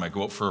the time. I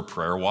go out for a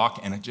prayer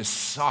walk and it just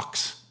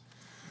sucks.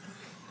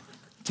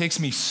 It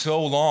takes me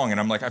so long, and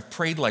I'm like, I've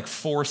prayed like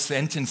 4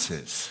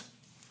 sentences.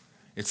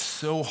 It's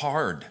so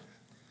hard.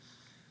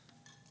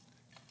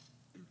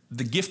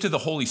 The gift of the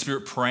Holy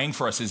Spirit praying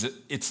for us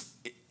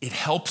it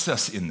helps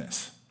us in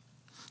this.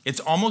 It's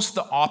almost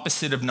the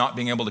opposite of not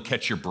being able to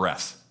catch your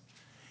breath.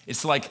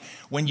 It's like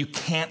when you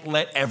can't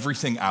let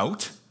everything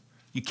out,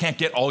 you can't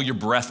get all your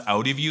breath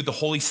out of you, the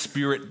Holy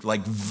Spirit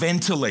like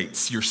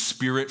ventilates your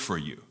spirit for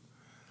you.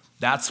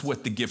 That's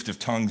what the gift of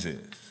tongues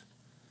is.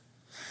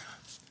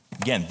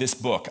 Again, this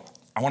book,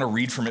 I want to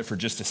read from it for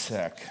just a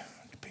sec.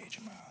 What page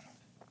am I on?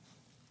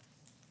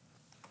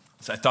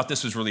 So I thought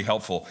this was really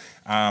helpful.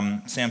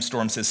 Sam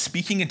Storm says,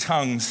 speaking in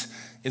tongues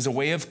is a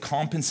way of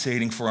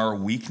compensating for our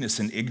weakness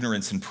and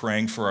ignorance in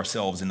praying for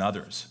ourselves and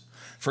others.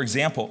 For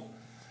example,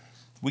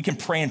 we can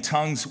pray in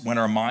tongues when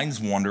our minds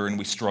wander and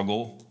we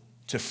struggle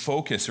to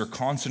focus or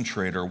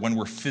concentrate, or when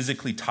we're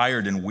physically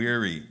tired and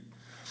weary,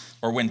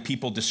 or when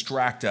people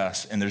distract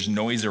us and there's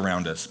noise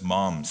around us,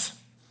 moms.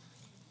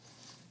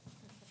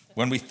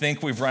 When we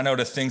think we've run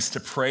out of things to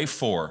pray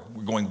for,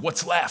 we're going,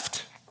 what's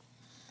left?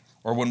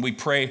 Or when we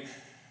pray,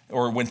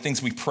 or when things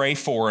we pray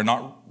for are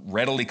not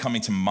readily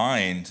coming to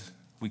mind,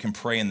 we can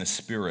pray in the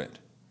Spirit.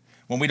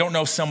 When we don't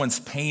know someone's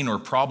pain or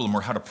problem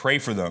or how to pray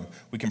for them,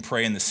 we can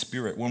pray in the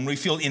Spirit. When we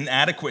feel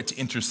inadequate to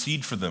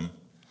intercede for them,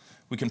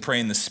 we can pray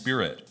in the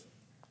Spirit,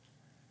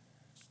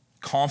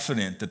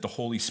 confident that the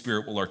Holy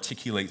Spirit will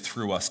articulate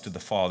through us to the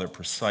Father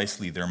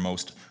precisely their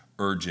most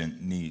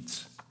urgent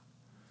needs.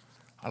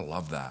 I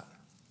love that.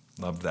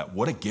 Love that.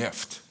 What a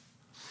gift.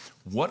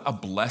 What a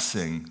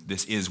blessing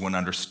this is when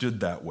understood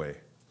that way.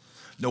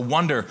 No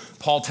wonder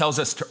Paul tells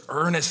us to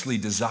earnestly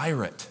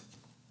desire it.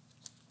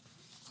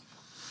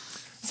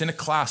 It's in a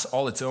class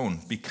all its own,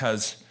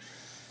 because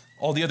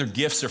all the other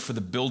gifts are for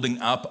the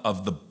building up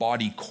of the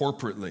body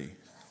corporately.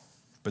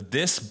 But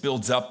this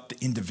builds up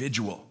the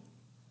individual,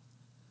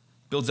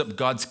 builds up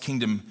God's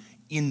kingdom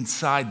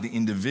inside the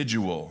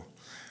individual.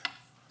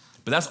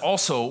 But that's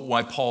also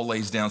why Paul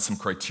lays down some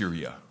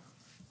criteria,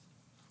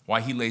 why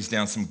he lays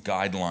down some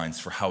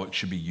guidelines for how it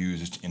should be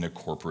used in a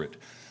corporate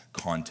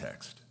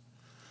context.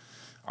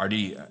 I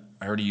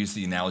already used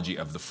the analogy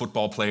of the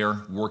football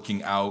player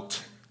working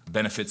out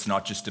benefits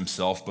not just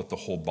himself, but the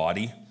whole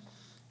body.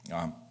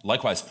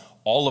 Likewise,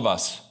 all of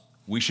us,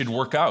 we should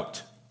work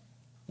out.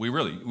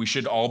 We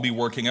should all be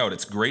working out.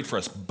 It's great for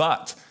us.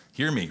 But,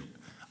 hear me,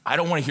 I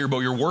don't want to hear about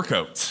your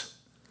workouts.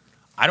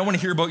 I don't want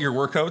to hear about your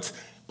workouts.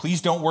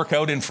 Please don't work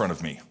out in front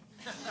of me.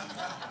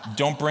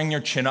 Don't bring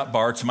your chin-up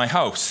bar to my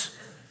house.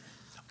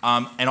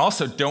 And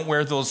also, don't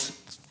wear those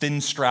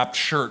thin-strapped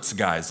shirts,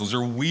 guys. Those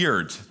are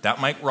weird.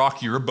 That might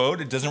rock your boat.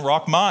 It doesn't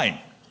rock mine.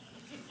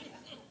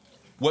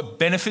 What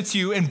benefits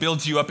you and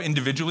builds you up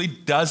individually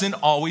doesn't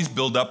always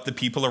build up the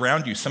people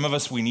around you. Some of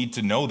us, we need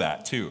to know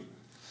that, too.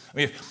 I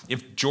mean,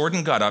 if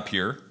Jordan got up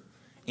here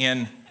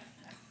and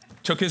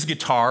took his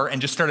guitar and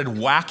just started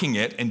whacking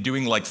it and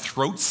doing like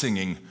throat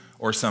singing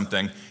or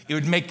something, it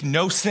would make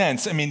no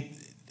sense. I mean,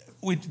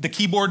 the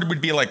keyboard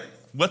would be like,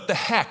 what the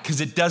heck?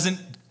 Because it doesn't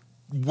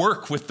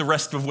work with the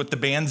rest of what the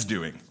band's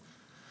doing.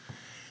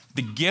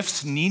 The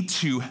gifts need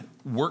to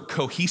work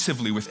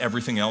cohesively with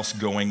everything else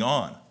going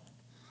on.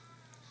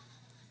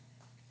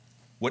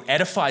 What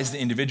edifies the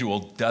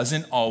individual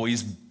doesn't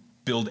always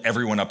build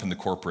everyone up in the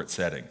corporate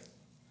setting.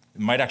 It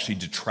might actually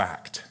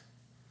detract.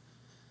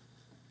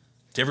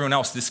 To everyone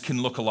else, this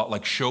can look a lot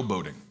like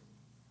showboating.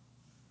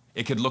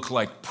 It could look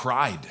like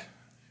pride.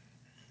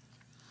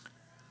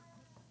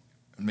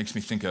 It makes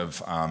me think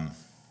of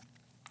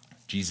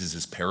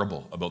Jesus'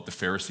 parable about the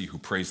Pharisee who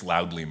prays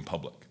loudly in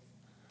public.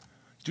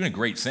 He's doing a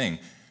great thing,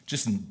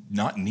 just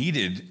not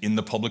needed in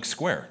the public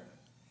square.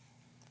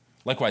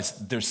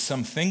 Likewise, there's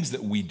some things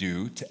that we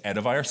do to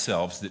edify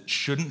ourselves that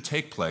shouldn't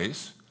take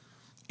place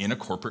in a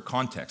corporate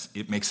context.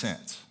 It makes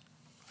sense,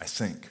 I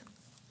think.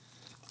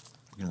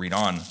 You can read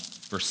on,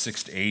 verse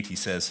 6 to 8, he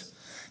says,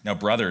 "Now,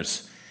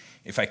 brothers,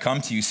 if I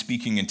come to you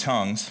speaking in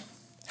tongues,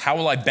 how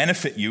will I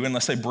benefit you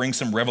unless I bring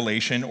some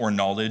revelation or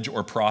knowledge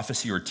or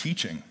prophecy or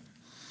teaching?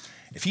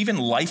 If even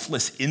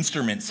lifeless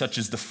instruments such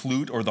as the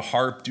flute or the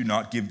harp do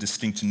not give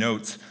distinct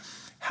notes,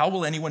 how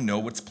will anyone know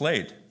what's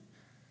played?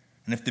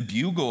 And if the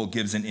bugle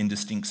gives an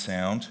indistinct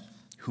sound,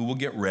 who will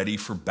get ready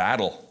for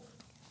battle?"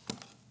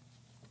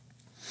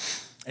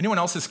 Anyone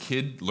else's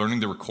kid learning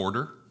the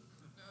recorder?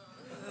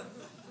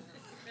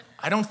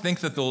 I don't think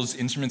that those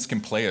instruments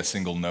can play a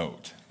single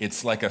note.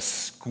 It's like a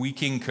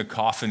squeaking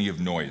cacophony of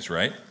noise,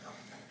 right?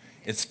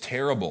 It's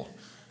terrible.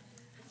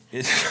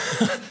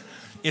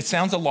 It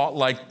sounds a lot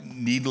like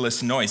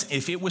needless noise.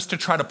 If it was to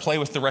try to play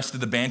with the rest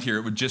of the band here,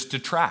 it would just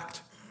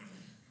detract.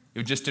 It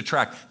would just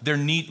detract.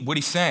 What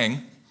he's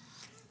saying,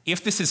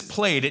 if this is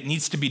played, it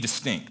needs to be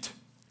distinct.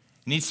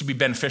 It needs to be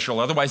beneficial.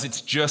 Otherwise, it's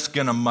just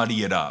going to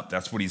muddy it up.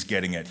 That's what he's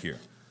getting at here.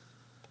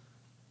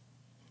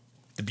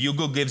 The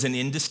bugle gives an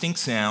indistinct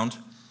sound.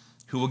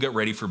 Who will get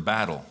ready for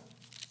battle?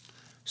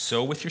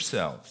 So with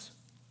yourselves.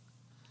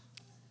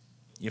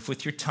 If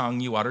with your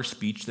tongue you utter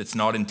speech that's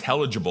not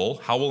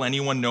intelligible, how will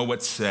anyone know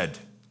what's said?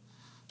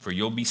 For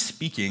you'll be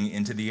speaking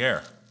into the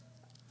air.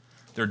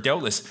 There are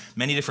doubtless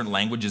many different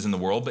languages in the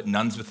world, but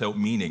none's without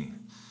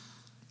meaning.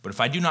 But if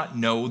I do not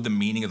know the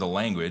meaning of the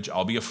language,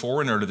 I'll be a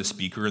foreigner to the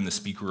speaker, and the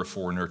speaker a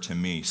foreigner to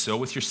me. So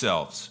with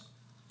yourselves.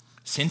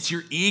 Since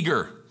you're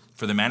eager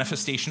for the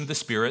manifestation of the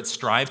Spirit,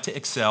 strive to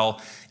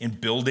excel in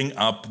building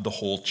up the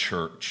whole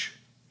church.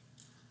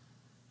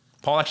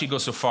 Paul actually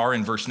goes so far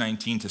in verse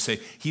 19 to say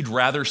he'd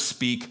rather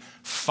speak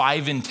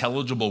 5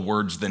 intelligible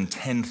words than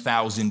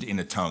 10,000 in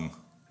a tongue,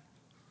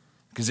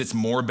 because it's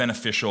more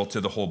beneficial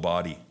to the whole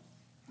body.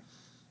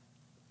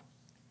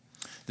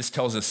 This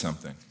tells us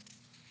something,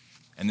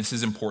 and this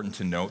is important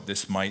to note.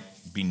 This might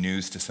be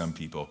news to some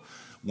people.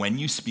 When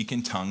you speak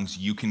in tongues,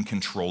 you can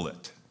control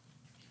it.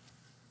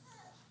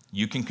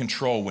 You can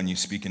control when you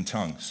speak in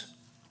tongues,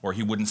 or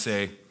he wouldn't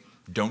say,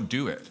 don't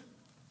do it.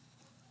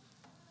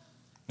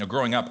 Now,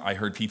 growing up, I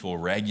heard people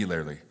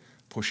regularly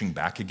pushing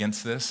back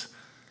against this.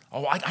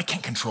 Oh, I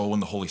can't control when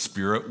the Holy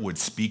Spirit would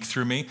speak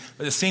through me.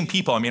 But the same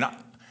people, I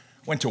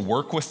went to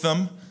work with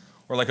them,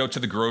 or like out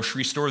to the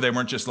grocery store, they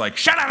weren't just like,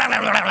 shut.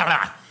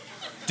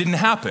 Didn't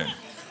happen.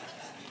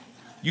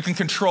 You can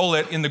control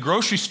it in the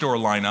grocery store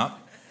lineup.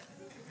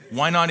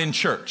 Why not in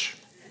church?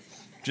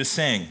 Just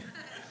saying.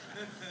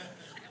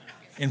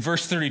 In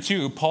verse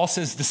 32, Paul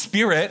says the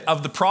spirit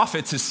of the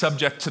prophets is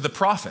subject to the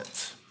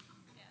prophets.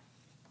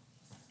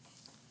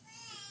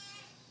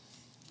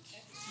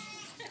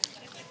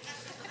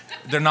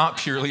 They're not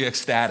purely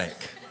ecstatic.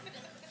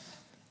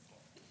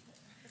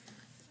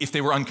 If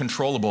they were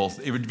uncontrollable,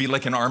 it would be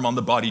like an arm on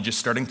the body just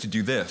starting to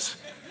do this.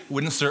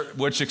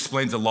 Which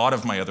explains a lot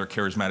of my other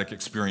charismatic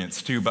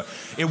experience too, but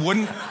it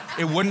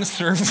wouldn't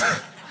serve,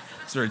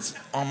 sorry, it's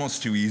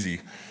almost too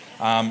easy.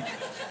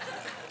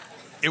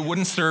 It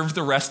wouldn't serve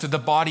the rest of the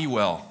body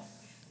well.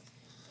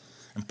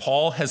 And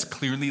Paul has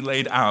clearly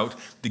laid out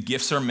the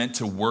gifts are meant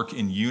to work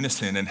in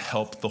unison and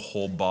help the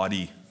whole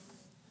body.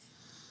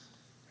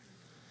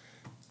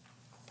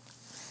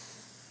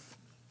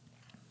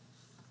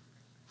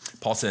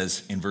 Paul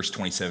says in verse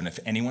 27, if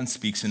anyone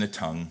speaks in a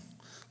tongue,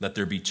 let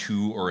there be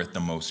 2 or at the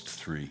most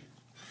 3.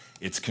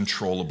 It's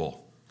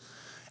controllable.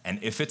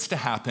 And if it's to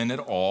happen at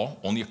all,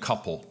 only a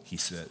couple, he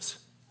says.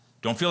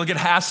 Don't feel like it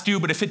has to,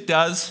 but if it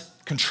does,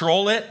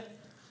 control it.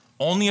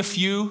 Only a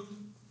few.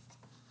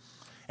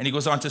 And he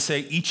goes on to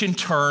say, each in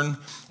turn,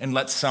 and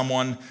let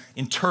someone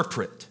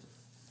interpret.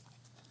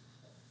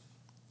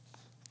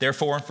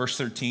 Therefore, verse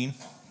 13,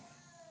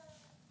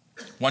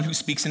 one who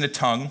speaks in a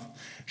tongue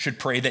should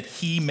pray that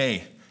he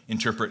may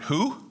interpret.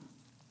 Who?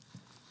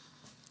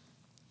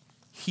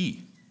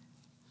 He.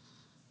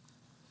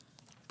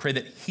 Pray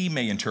that he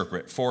may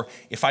interpret. For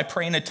if I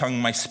pray in a tongue,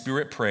 my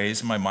spirit prays,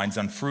 and my mind's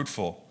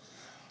unfruitful.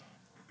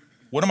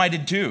 What am I to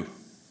do?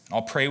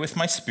 I'll pray with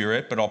my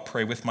spirit, but I'll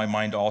pray with my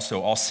mind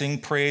also. I'll sing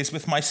praise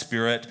with my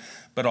spirit,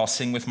 but I'll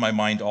sing with my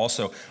mind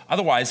also.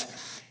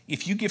 Otherwise,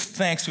 if you give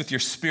thanks with your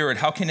spirit,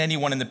 how can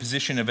anyone in the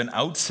position of an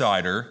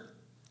outsider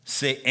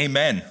say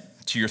amen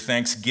to your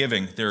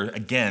thanksgiving? There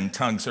again,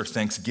 tongues are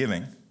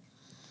thanksgiving.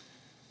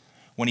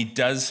 When he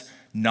does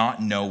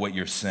not know what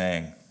you're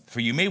saying.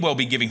 For you may well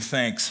be giving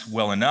thanks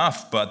well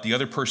enough, but the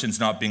other person's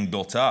not being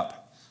built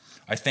up.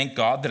 I thank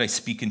God that I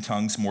speak in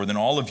tongues more than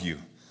all of you.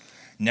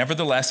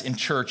 Nevertheless, in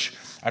church,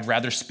 I'd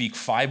rather speak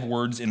 5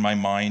 words in my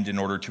mind in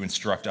order to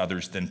instruct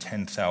others than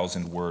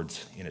 10,000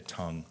 words in a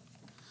tongue.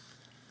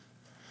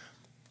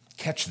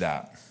 Catch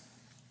that.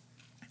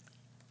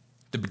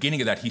 The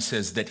beginning of that, he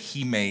says that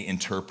he may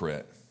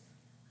interpret.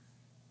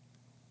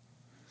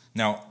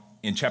 Now,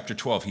 in chapter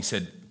 12, he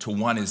said, to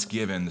one is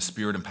given the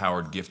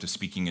spirit-empowered gift of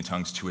speaking in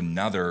tongues, to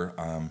another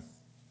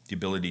the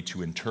ability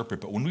to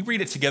interpret. But when we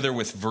read it together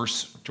with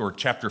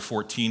chapter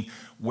 14,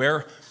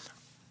 where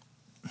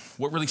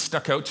what really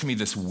stuck out to me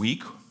this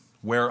week,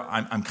 where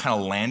I'm kind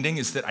of landing,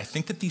 is that I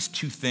think that these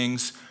two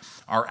things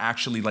are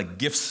actually like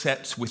gift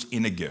sets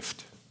within a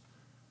gift.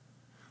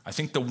 I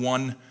think the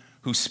one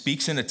who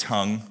speaks in a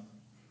tongue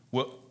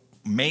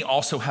may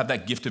also have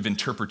that gift of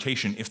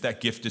interpretation if that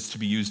gift is to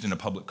be used in a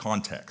public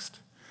context,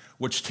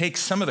 which takes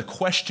some of the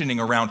questioning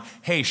around,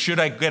 hey, should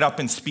I get up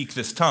and speak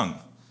this tongue?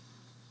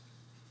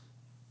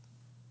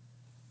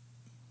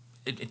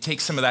 It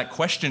takes some of that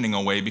questioning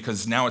away,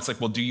 because now it's like,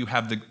 well, do you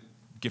have the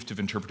gift of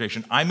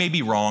interpretation? I may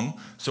be wrong,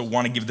 so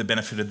want to give the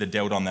benefit of the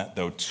doubt on that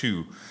though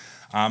too.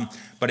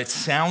 But it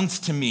sounds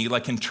to me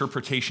like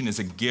interpretation is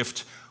a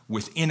gift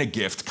within a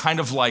gift,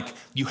 kind of like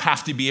you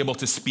have to be able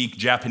to speak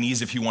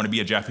Japanese if you want to be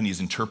a Japanese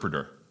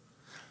interpreter.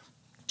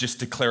 Just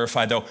to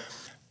clarify though,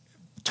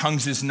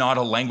 tongues is not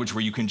a language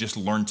where you can just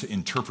learn to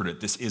interpret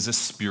it. This is a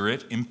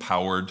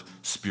spirit-empowered,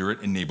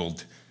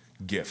 spirit-enabled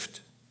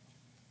gift.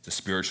 It's a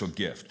spiritual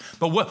gift.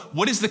 But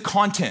what is the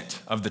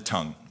content of the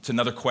tongue? It's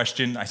another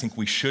question I think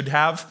we should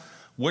have.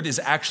 What is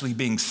actually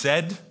being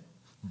said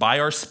by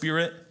our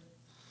spirit?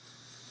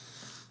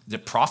 Is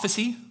it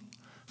prophecy?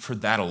 I've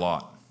heard that a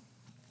lot.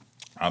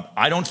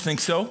 I don't think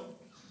so.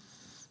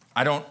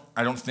 I don't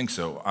think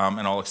so,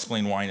 and I'll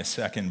explain why in a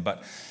second.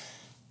 But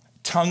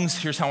tongues,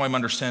 here's how I'm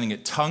understanding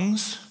it.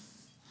 Tongues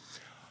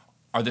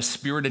are the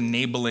Spirit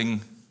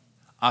enabling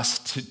us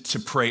to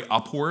pray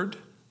upward.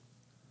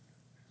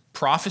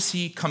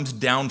 Prophecy comes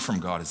down from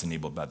God as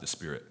enabled by the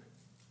Spirit.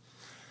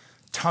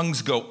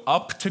 Tongues go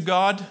up to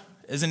God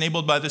as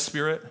enabled by the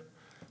Spirit.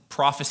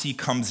 Prophecy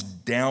comes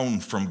down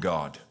from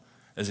God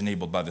as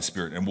enabled by the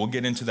Spirit. And we'll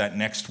get into that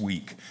next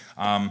week.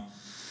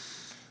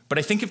 But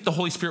I think if the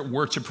Holy Spirit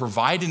were to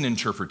provide an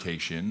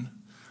interpretation,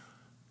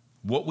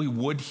 what we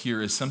would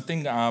hear is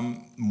something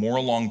more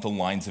along the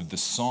lines of the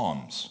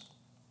Psalms.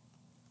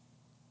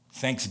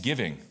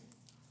 Thanksgiving,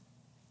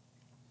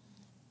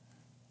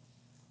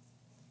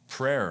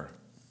 prayer,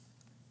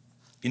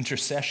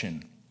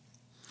 intercession,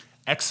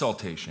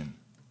 exaltation.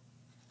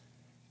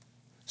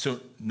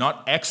 So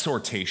not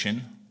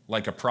exhortation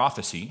like a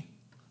prophecy.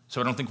 So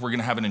I don't think we're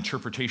going to have an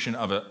interpretation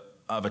of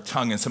a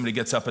tongue and somebody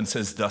gets up and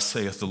says, "Thus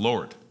saith the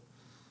Lord."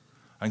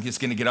 I think it's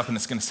going to get up and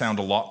it's going to sound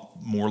a lot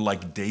more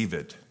like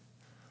David,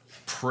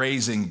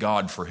 praising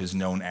God for his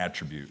known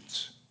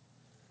attributes,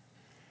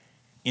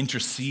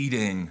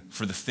 interceding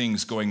for the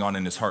things going on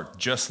in his heart,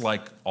 just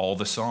like all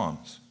the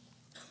Psalms.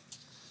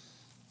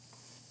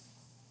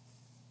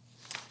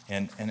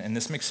 And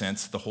this makes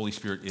sense. The Holy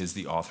Spirit is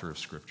the author of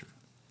Scripture.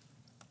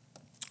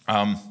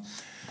 I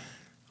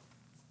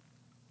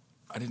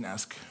didn't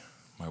ask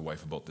my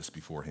wife about this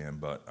beforehand,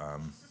 but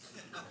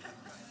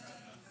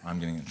I'm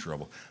getting in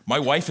trouble. My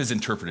wife has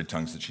interpreted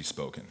tongues that she's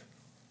spoken.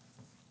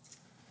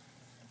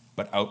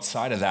 But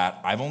outside of that,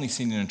 I've only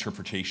seen an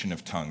interpretation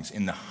of tongues.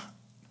 In the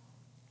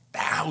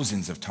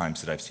thousands of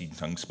times that I've seen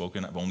tongues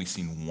spoken, I've only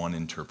seen one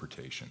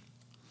interpretation.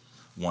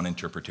 One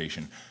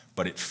interpretation,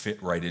 but it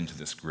fit right into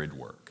this grid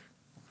work.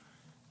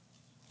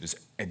 It's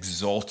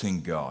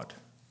exalting God,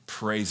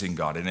 praising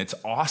God, and it's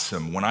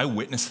awesome. When I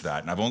witnessed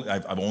that, and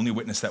I've only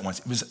witnessed that once,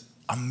 it was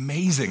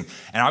amazing.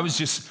 And I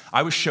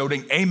was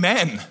shouting,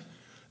 "Amen."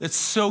 It's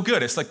so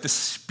good. It's like the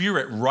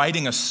Spirit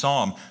writing a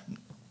psalm.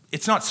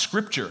 It's not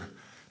scripture,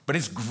 but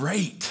it's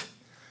great.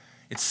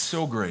 It's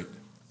so great.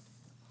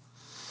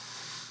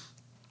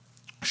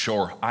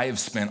 Sure, I have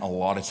spent a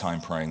lot of time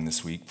praying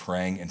this week,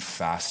 praying and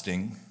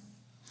fasting,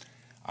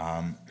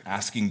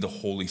 asking the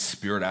Holy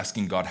Spirit,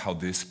 asking God how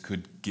this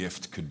good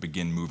gift could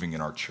begin moving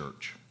in our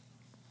church.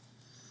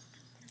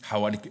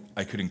 How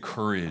I could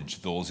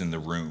encourage those in the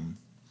room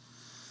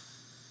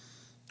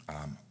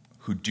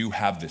who do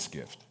have this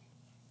gift,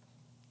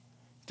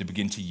 to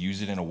begin to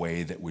use it in a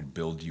way that would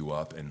build you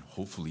up and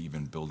hopefully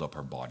even build up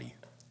our body.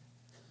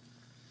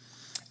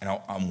 And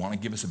I want to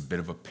give us a bit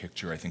of a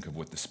picture, I think, of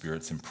what the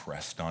Spirit's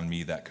impressed on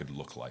me that could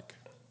look like.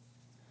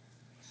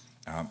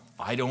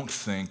 I don't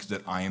think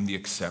that I am the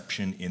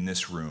exception in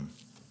this room.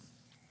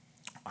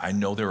 I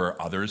know there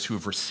are others who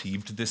have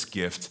received this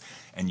gift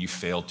and you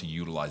failed to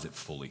utilize it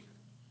fully.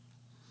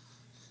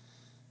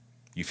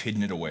 You've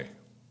hidden it away.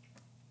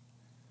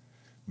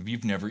 Maybe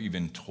you've never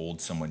even told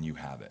someone you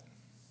have it.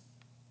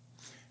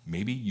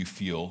 Maybe you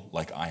feel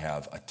like I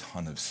have a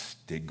ton of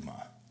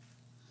stigma.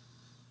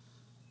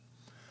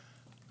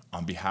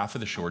 On behalf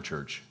of the Shore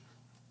Church,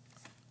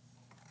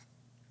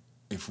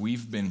 if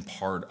we've been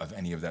part of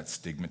any of that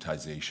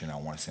stigmatization, I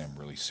want to say I'm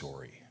really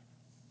sorry.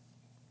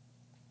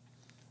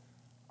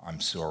 I'm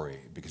sorry,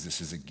 because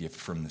this is a gift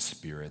from the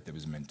Spirit that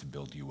was meant to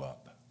build you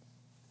up.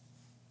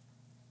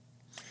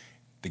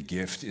 The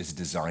gift is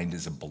designed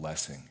as a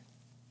blessing.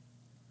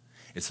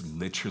 It's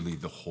literally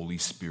the Holy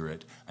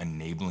Spirit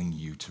enabling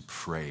you to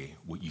pray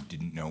what you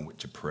didn't know what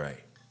to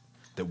pray,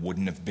 that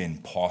wouldn't have been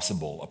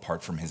possible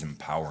apart from his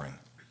empowering.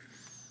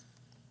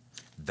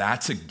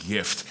 That's a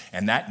gift,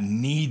 and that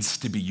needs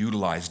to be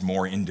utilized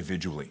more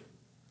individually.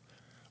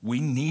 We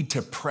need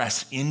to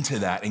press into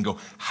that and go,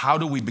 how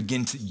do we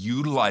begin to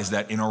utilize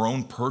that in our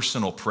own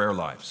personal prayer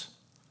lives?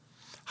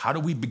 How do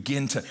we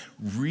begin to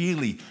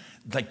really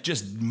like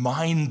just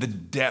mine the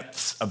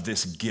depths of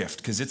this gift,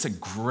 because it's a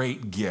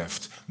great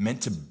gift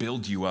meant to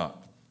build you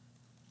up.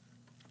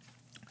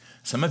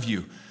 Some of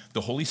you,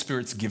 the Holy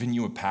Spirit's given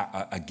you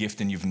a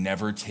gift and you've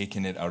never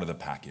taken it out of the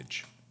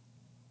package.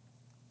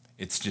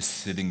 It's just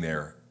sitting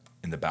there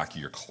in the back of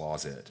your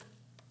closet.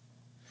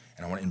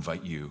 And I want to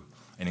invite you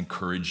and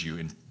encourage you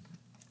and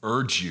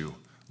urge you,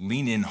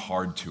 lean in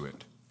hard to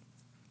it.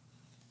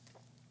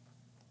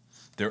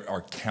 There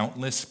are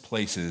countless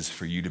places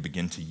for you to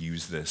begin to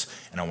use this,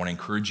 and I want to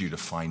encourage you to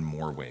find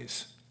more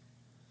ways.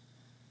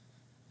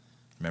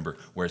 Remember,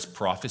 whereas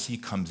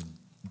prophecy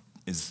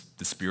is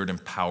the Spirit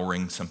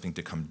empowering something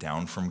to come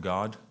down from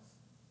God,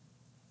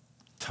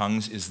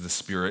 tongues is the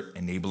Spirit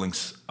enabling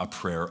a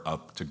prayer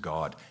up to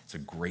God. It's a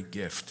great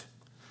gift,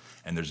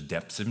 and there's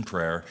depths in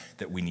prayer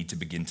that we need to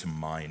begin to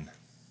mine.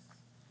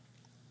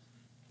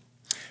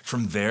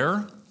 From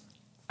there,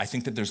 I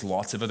think that there's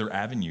lots of other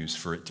avenues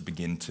for it to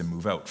begin to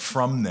move out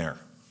from there.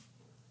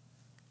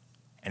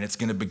 And it's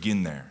going to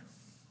begin there.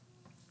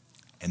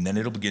 And then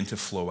it'll begin to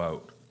flow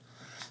out.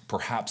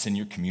 Perhaps in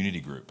your community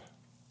group.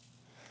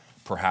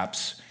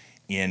 Perhaps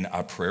in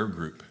a prayer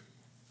group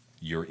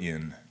you're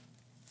in.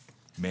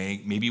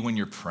 Maybe when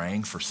you're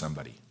praying for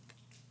somebody.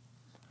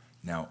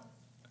 Now,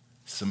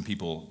 some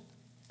people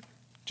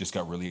just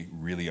got really,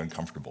 really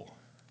uncomfortable.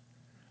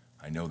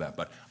 I know that,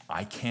 but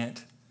I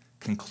can't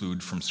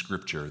conclude from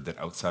Scripture that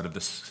outside of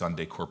the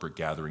Sunday corporate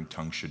gathering,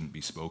 tongues shouldn't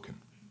be spoken.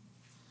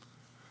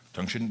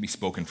 Tongues shouldn't be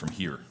spoken from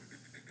here.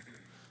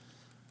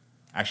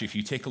 Actually, if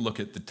you take a look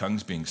at the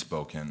tongues being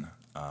spoken,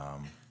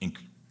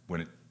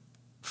 when it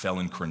fell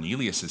in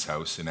Cornelius'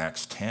 house in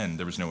Acts 10,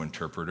 there was no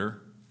interpreter.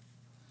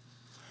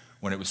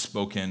 When it was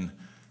spoken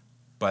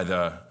by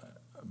the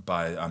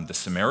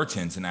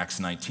Samaritans in Acts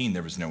 19,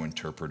 there was no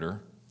interpreter.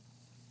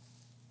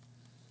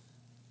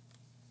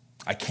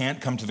 I can't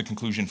come to the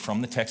conclusion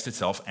from the text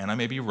itself, and I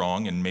may be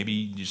wrong, and maybe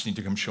you just need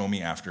to come show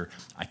me after.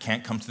 I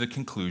can't come to the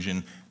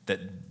conclusion that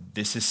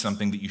this is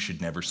something that you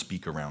should never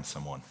speak around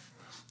someone,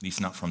 at least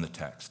not from the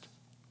text.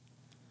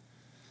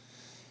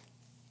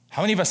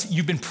 How many of us,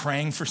 you've been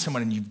praying for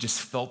someone and you've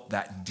just felt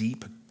that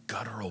deep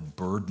guttural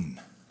burden?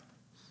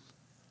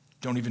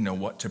 Don't even know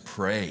what to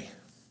pray.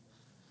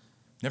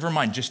 Never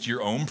mind just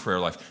your own prayer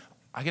life.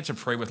 I get to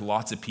pray with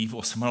lots of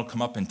people. Someone will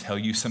come up and tell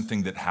you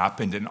something that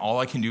happened, and all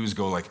I can do is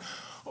go like,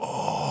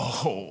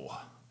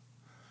 oh,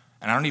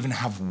 and I don't even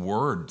have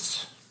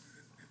words.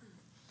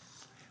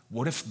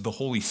 What if the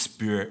Holy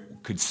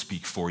Spirit could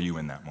speak for you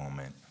in that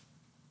moment?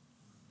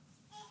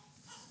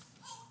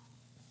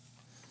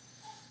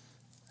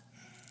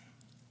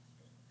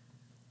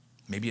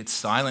 Maybe it's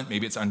silent,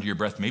 maybe it's under your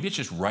breath, maybe it's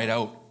just right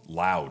out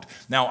loud.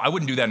 Now, I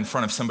wouldn't do that in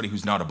front of somebody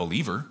who's not a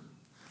believer.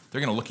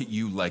 They're going to look at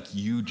you like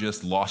you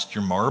just lost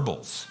your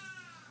marbles.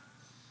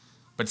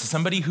 But to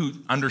somebody who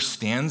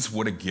understands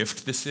what a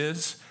gift this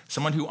is,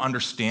 someone who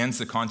understands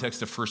the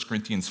context of 1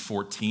 Corinthians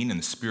 14 and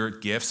the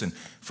Spirit gifts and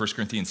 1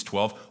 Corinthians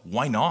 12,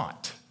 why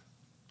not?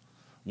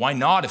 Why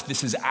not if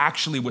this is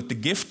actually what the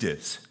gift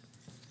is?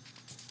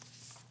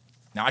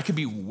 Now, I could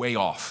be way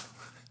off.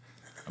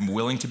 I'm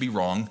willing to be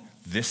wrong.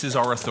 This is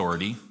our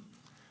authority.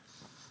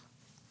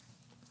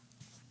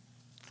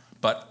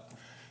 But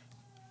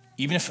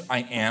even if I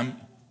am,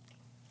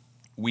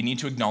 we need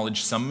to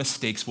acknowledge some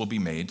mistakes will be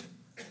made,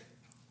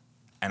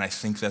 and I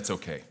think that's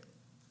okay.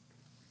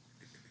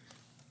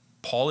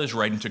 Paul is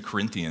writing to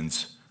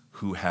Corinthians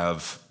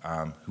who've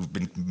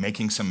been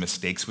making some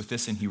mistakes with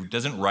this, and he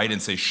doesn't write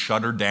and say,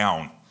 shut her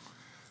down.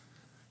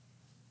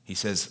 He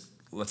says,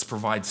 let's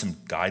provide some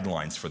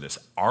guidelines for this.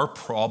 Our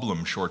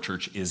problem, Short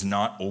Church, is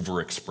not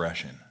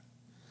overexpression.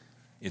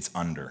 It's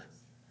under.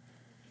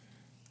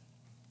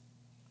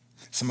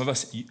 Some of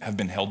us have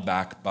been held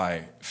back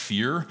by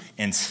fear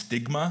and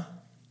stigma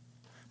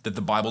that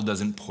the Bible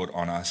doesn't put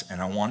on us,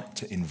 and I want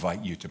to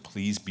invite you to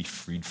please be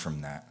freed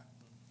from that.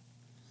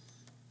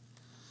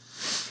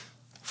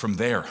 From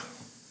there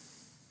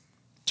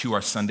to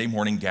our Sunday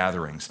morning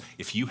gatherings,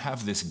 if you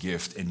have this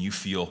gift and you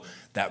feel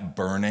that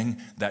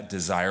burning, that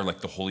desire like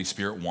the Holy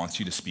Spirit wants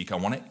you to speak, I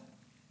want to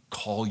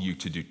call you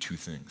to do two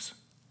things.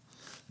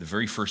 The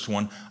very first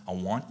one, I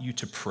want you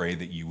to pray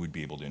that you would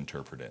be able to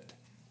interpret it.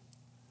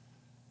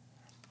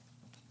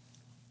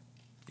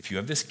 If you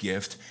have this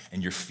gift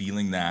and you're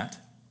feeling that,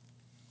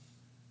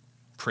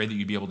 pray that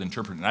you'd be able to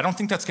interpret it. And I don't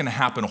think that's going to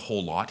happen a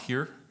whole lot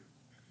here,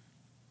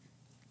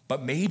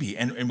 but maybe,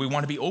 and we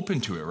want to be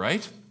open to it,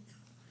 right?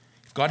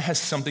 If God has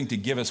something to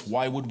give us,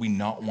 why would we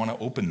not want to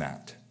open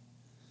that?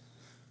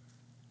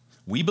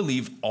 We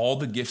believe all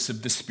the gifts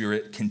of the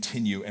Spirit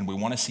continue, and we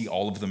want to see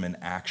all of them in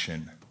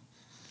action.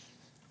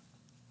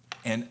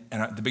 And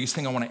the biggest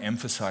thing I want to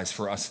emphasize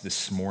for us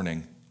this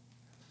morning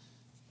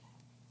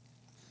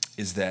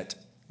is that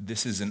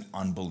this is an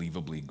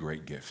unbelievably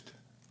great gift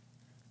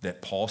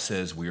that Paul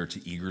says we are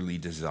to eagerly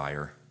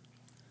desire,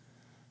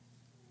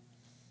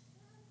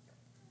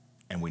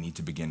 and we need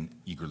to begin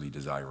eagerly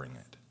desiring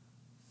it.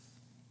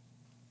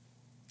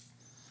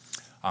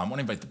 I want to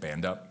invite the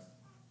band up.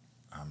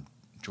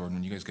 Jordan,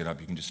 when you guys get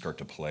up, you can just start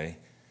to play.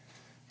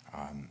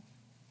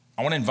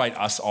 I want to invite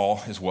us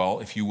all as well,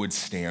 if you would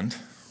stand.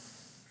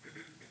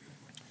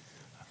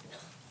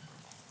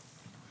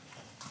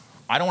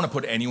 I don't want to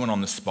put anyone on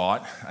the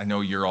spot. I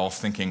know you're all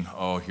thinking,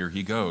 oh, here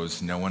he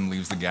goes. No one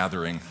leaves the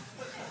gathering.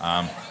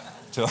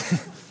 So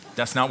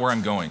that's not where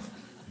I'm going.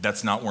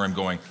 That's not where I'm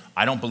going.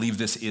 I don't believe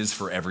this is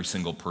for every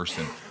single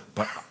person,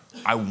 but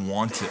I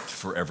want it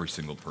for every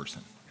single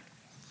person.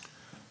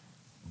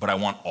 But I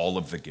want all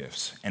of the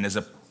gifts. And as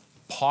a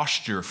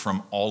posture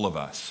from all of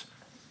us,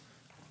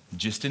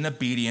 just in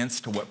obedience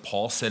to what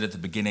Paul said at the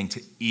beginning,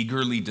 to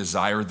eagerly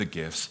desire the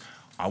gifts,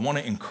 I want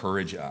to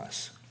encourage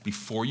us,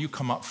 before you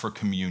come up for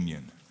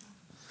communion,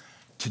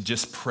 to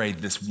just pray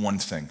this one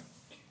thing.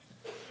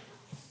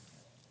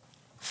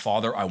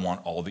 Father, I want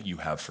all that you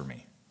have for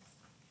me.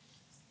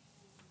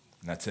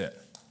 And that's it.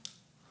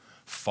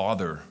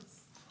 Father,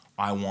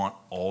 I want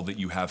all that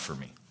you have for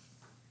me.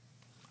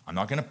 I'm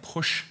not going to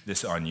push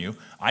this on you.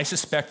 I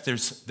suspect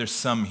there's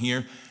some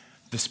here.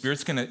 The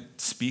Spirit's going to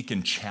speak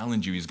and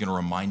challenge you. He's going to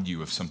remind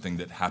you of something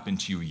that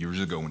happened to you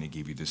years ago when he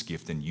gave you this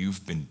gift, and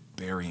you've been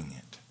burying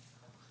it.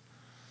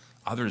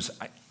 Others,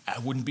 I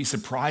wouldn't be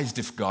surprised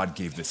if God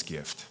gave this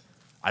gift.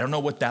 I don't know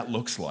what that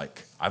looks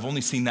like. I've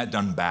only seen that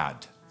done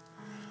bad.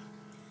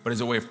 But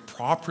as a way of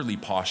properly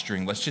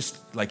posturing, let's just,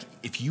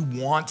 if you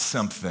want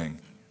something,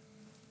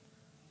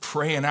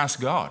 pray and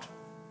ask God.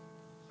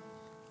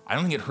 I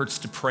don't think it hurts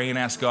to pray and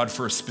ask God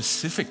for a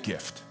specific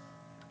gift.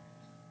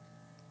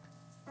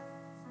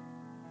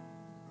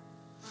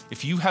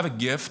 If you have a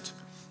gift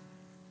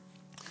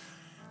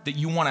that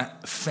you want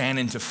to fan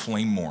into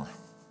flame more,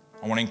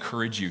 I want to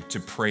encourage you to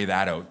pray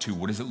that out too.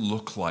 What does it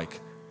look like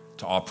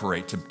to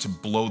operate, to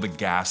blow the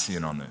gas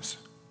in on this?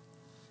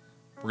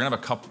 We're going to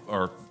have a couple,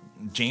 or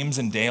James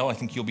and Dale, I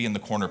think you'll be in the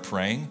corner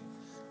praying.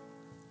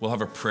 We'll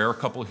have a prayer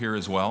couple here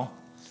as well.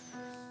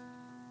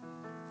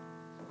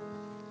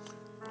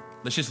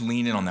 Let's just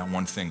lean in on that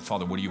one thing.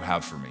 Father, what do you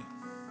have for me?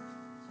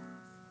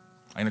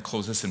 I'm going to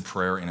close this in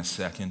prayer in a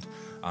second,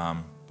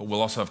 but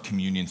we'll also have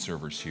communion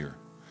servers here.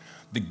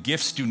 The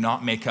gifts do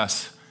not make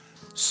us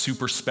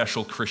super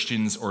special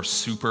Christians or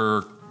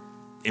super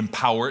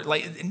empowered.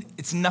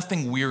 It's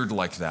nothing weird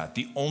like that.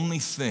 The only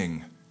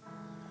thing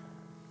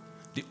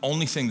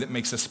that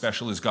makes us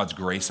special is God's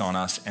grace on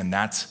us, and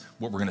that's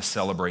what we're going to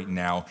celebrate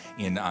now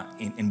in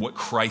what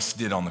Christ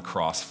did on the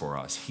cross for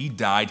us. He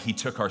died, he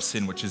took our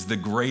sin, which is the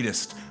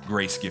greatest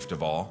grace gift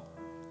of all.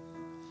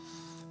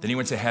 Then he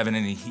went to heaven,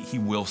 and he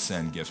will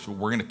send gifts. But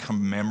we're going to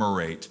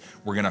commemorate,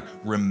 we're going to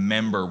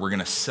remember, we're going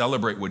to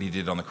celebrate what he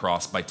did on the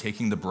cross by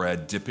taking the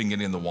bread, dipping it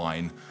in the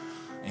wine,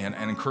 and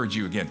encourage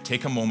you, again,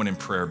 take a moment in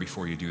prayer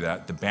before you do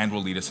that. The band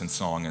will lead us in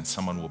song, and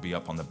someone will be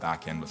up on the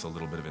back end with a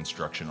little bit of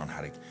instruction on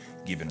how to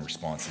give in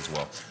response as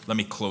well. Let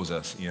me close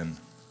us in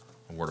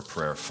a word of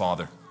prayer.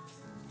 Father,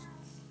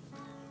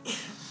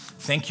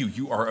 thank you.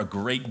 You are a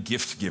great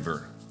gift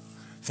giver.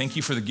 Thank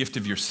you for the gift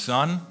of your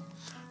Son,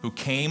 who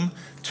came,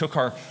 took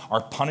our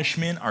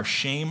punishment, our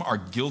shame, our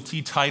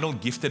guilty title,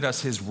 gifted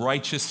us his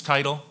righteous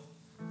title.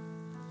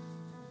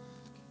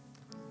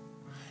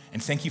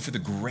 And thank you for the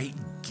great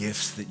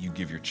gifts that you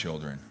give your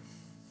children.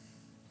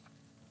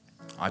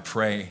 I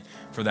pray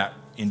for that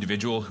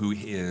individual who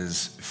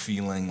is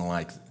feeling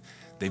like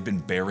they've been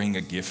bearing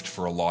a gift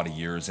for a lot of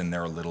years and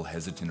they're a little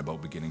hesitant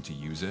about beginning to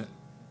use it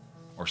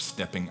or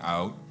stepping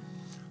out.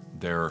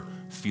 They're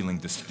feeling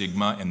the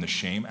stigma and the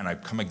shame, and I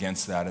come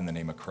against that in the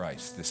name of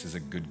Christ. This is a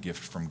good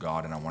gift from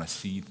God, and I want to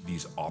see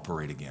these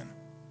operate again.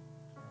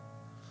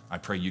 I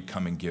pray you'd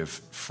come and give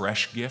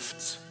fresh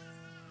gifts,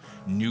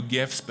 new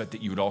gifts, but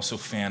that you would also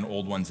fan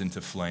old ones into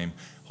flame.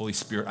 Holy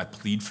Spirit, I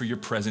plead for your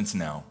presence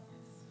now.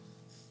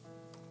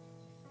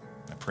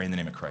 I pray in the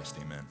name of Christ,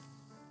 amen.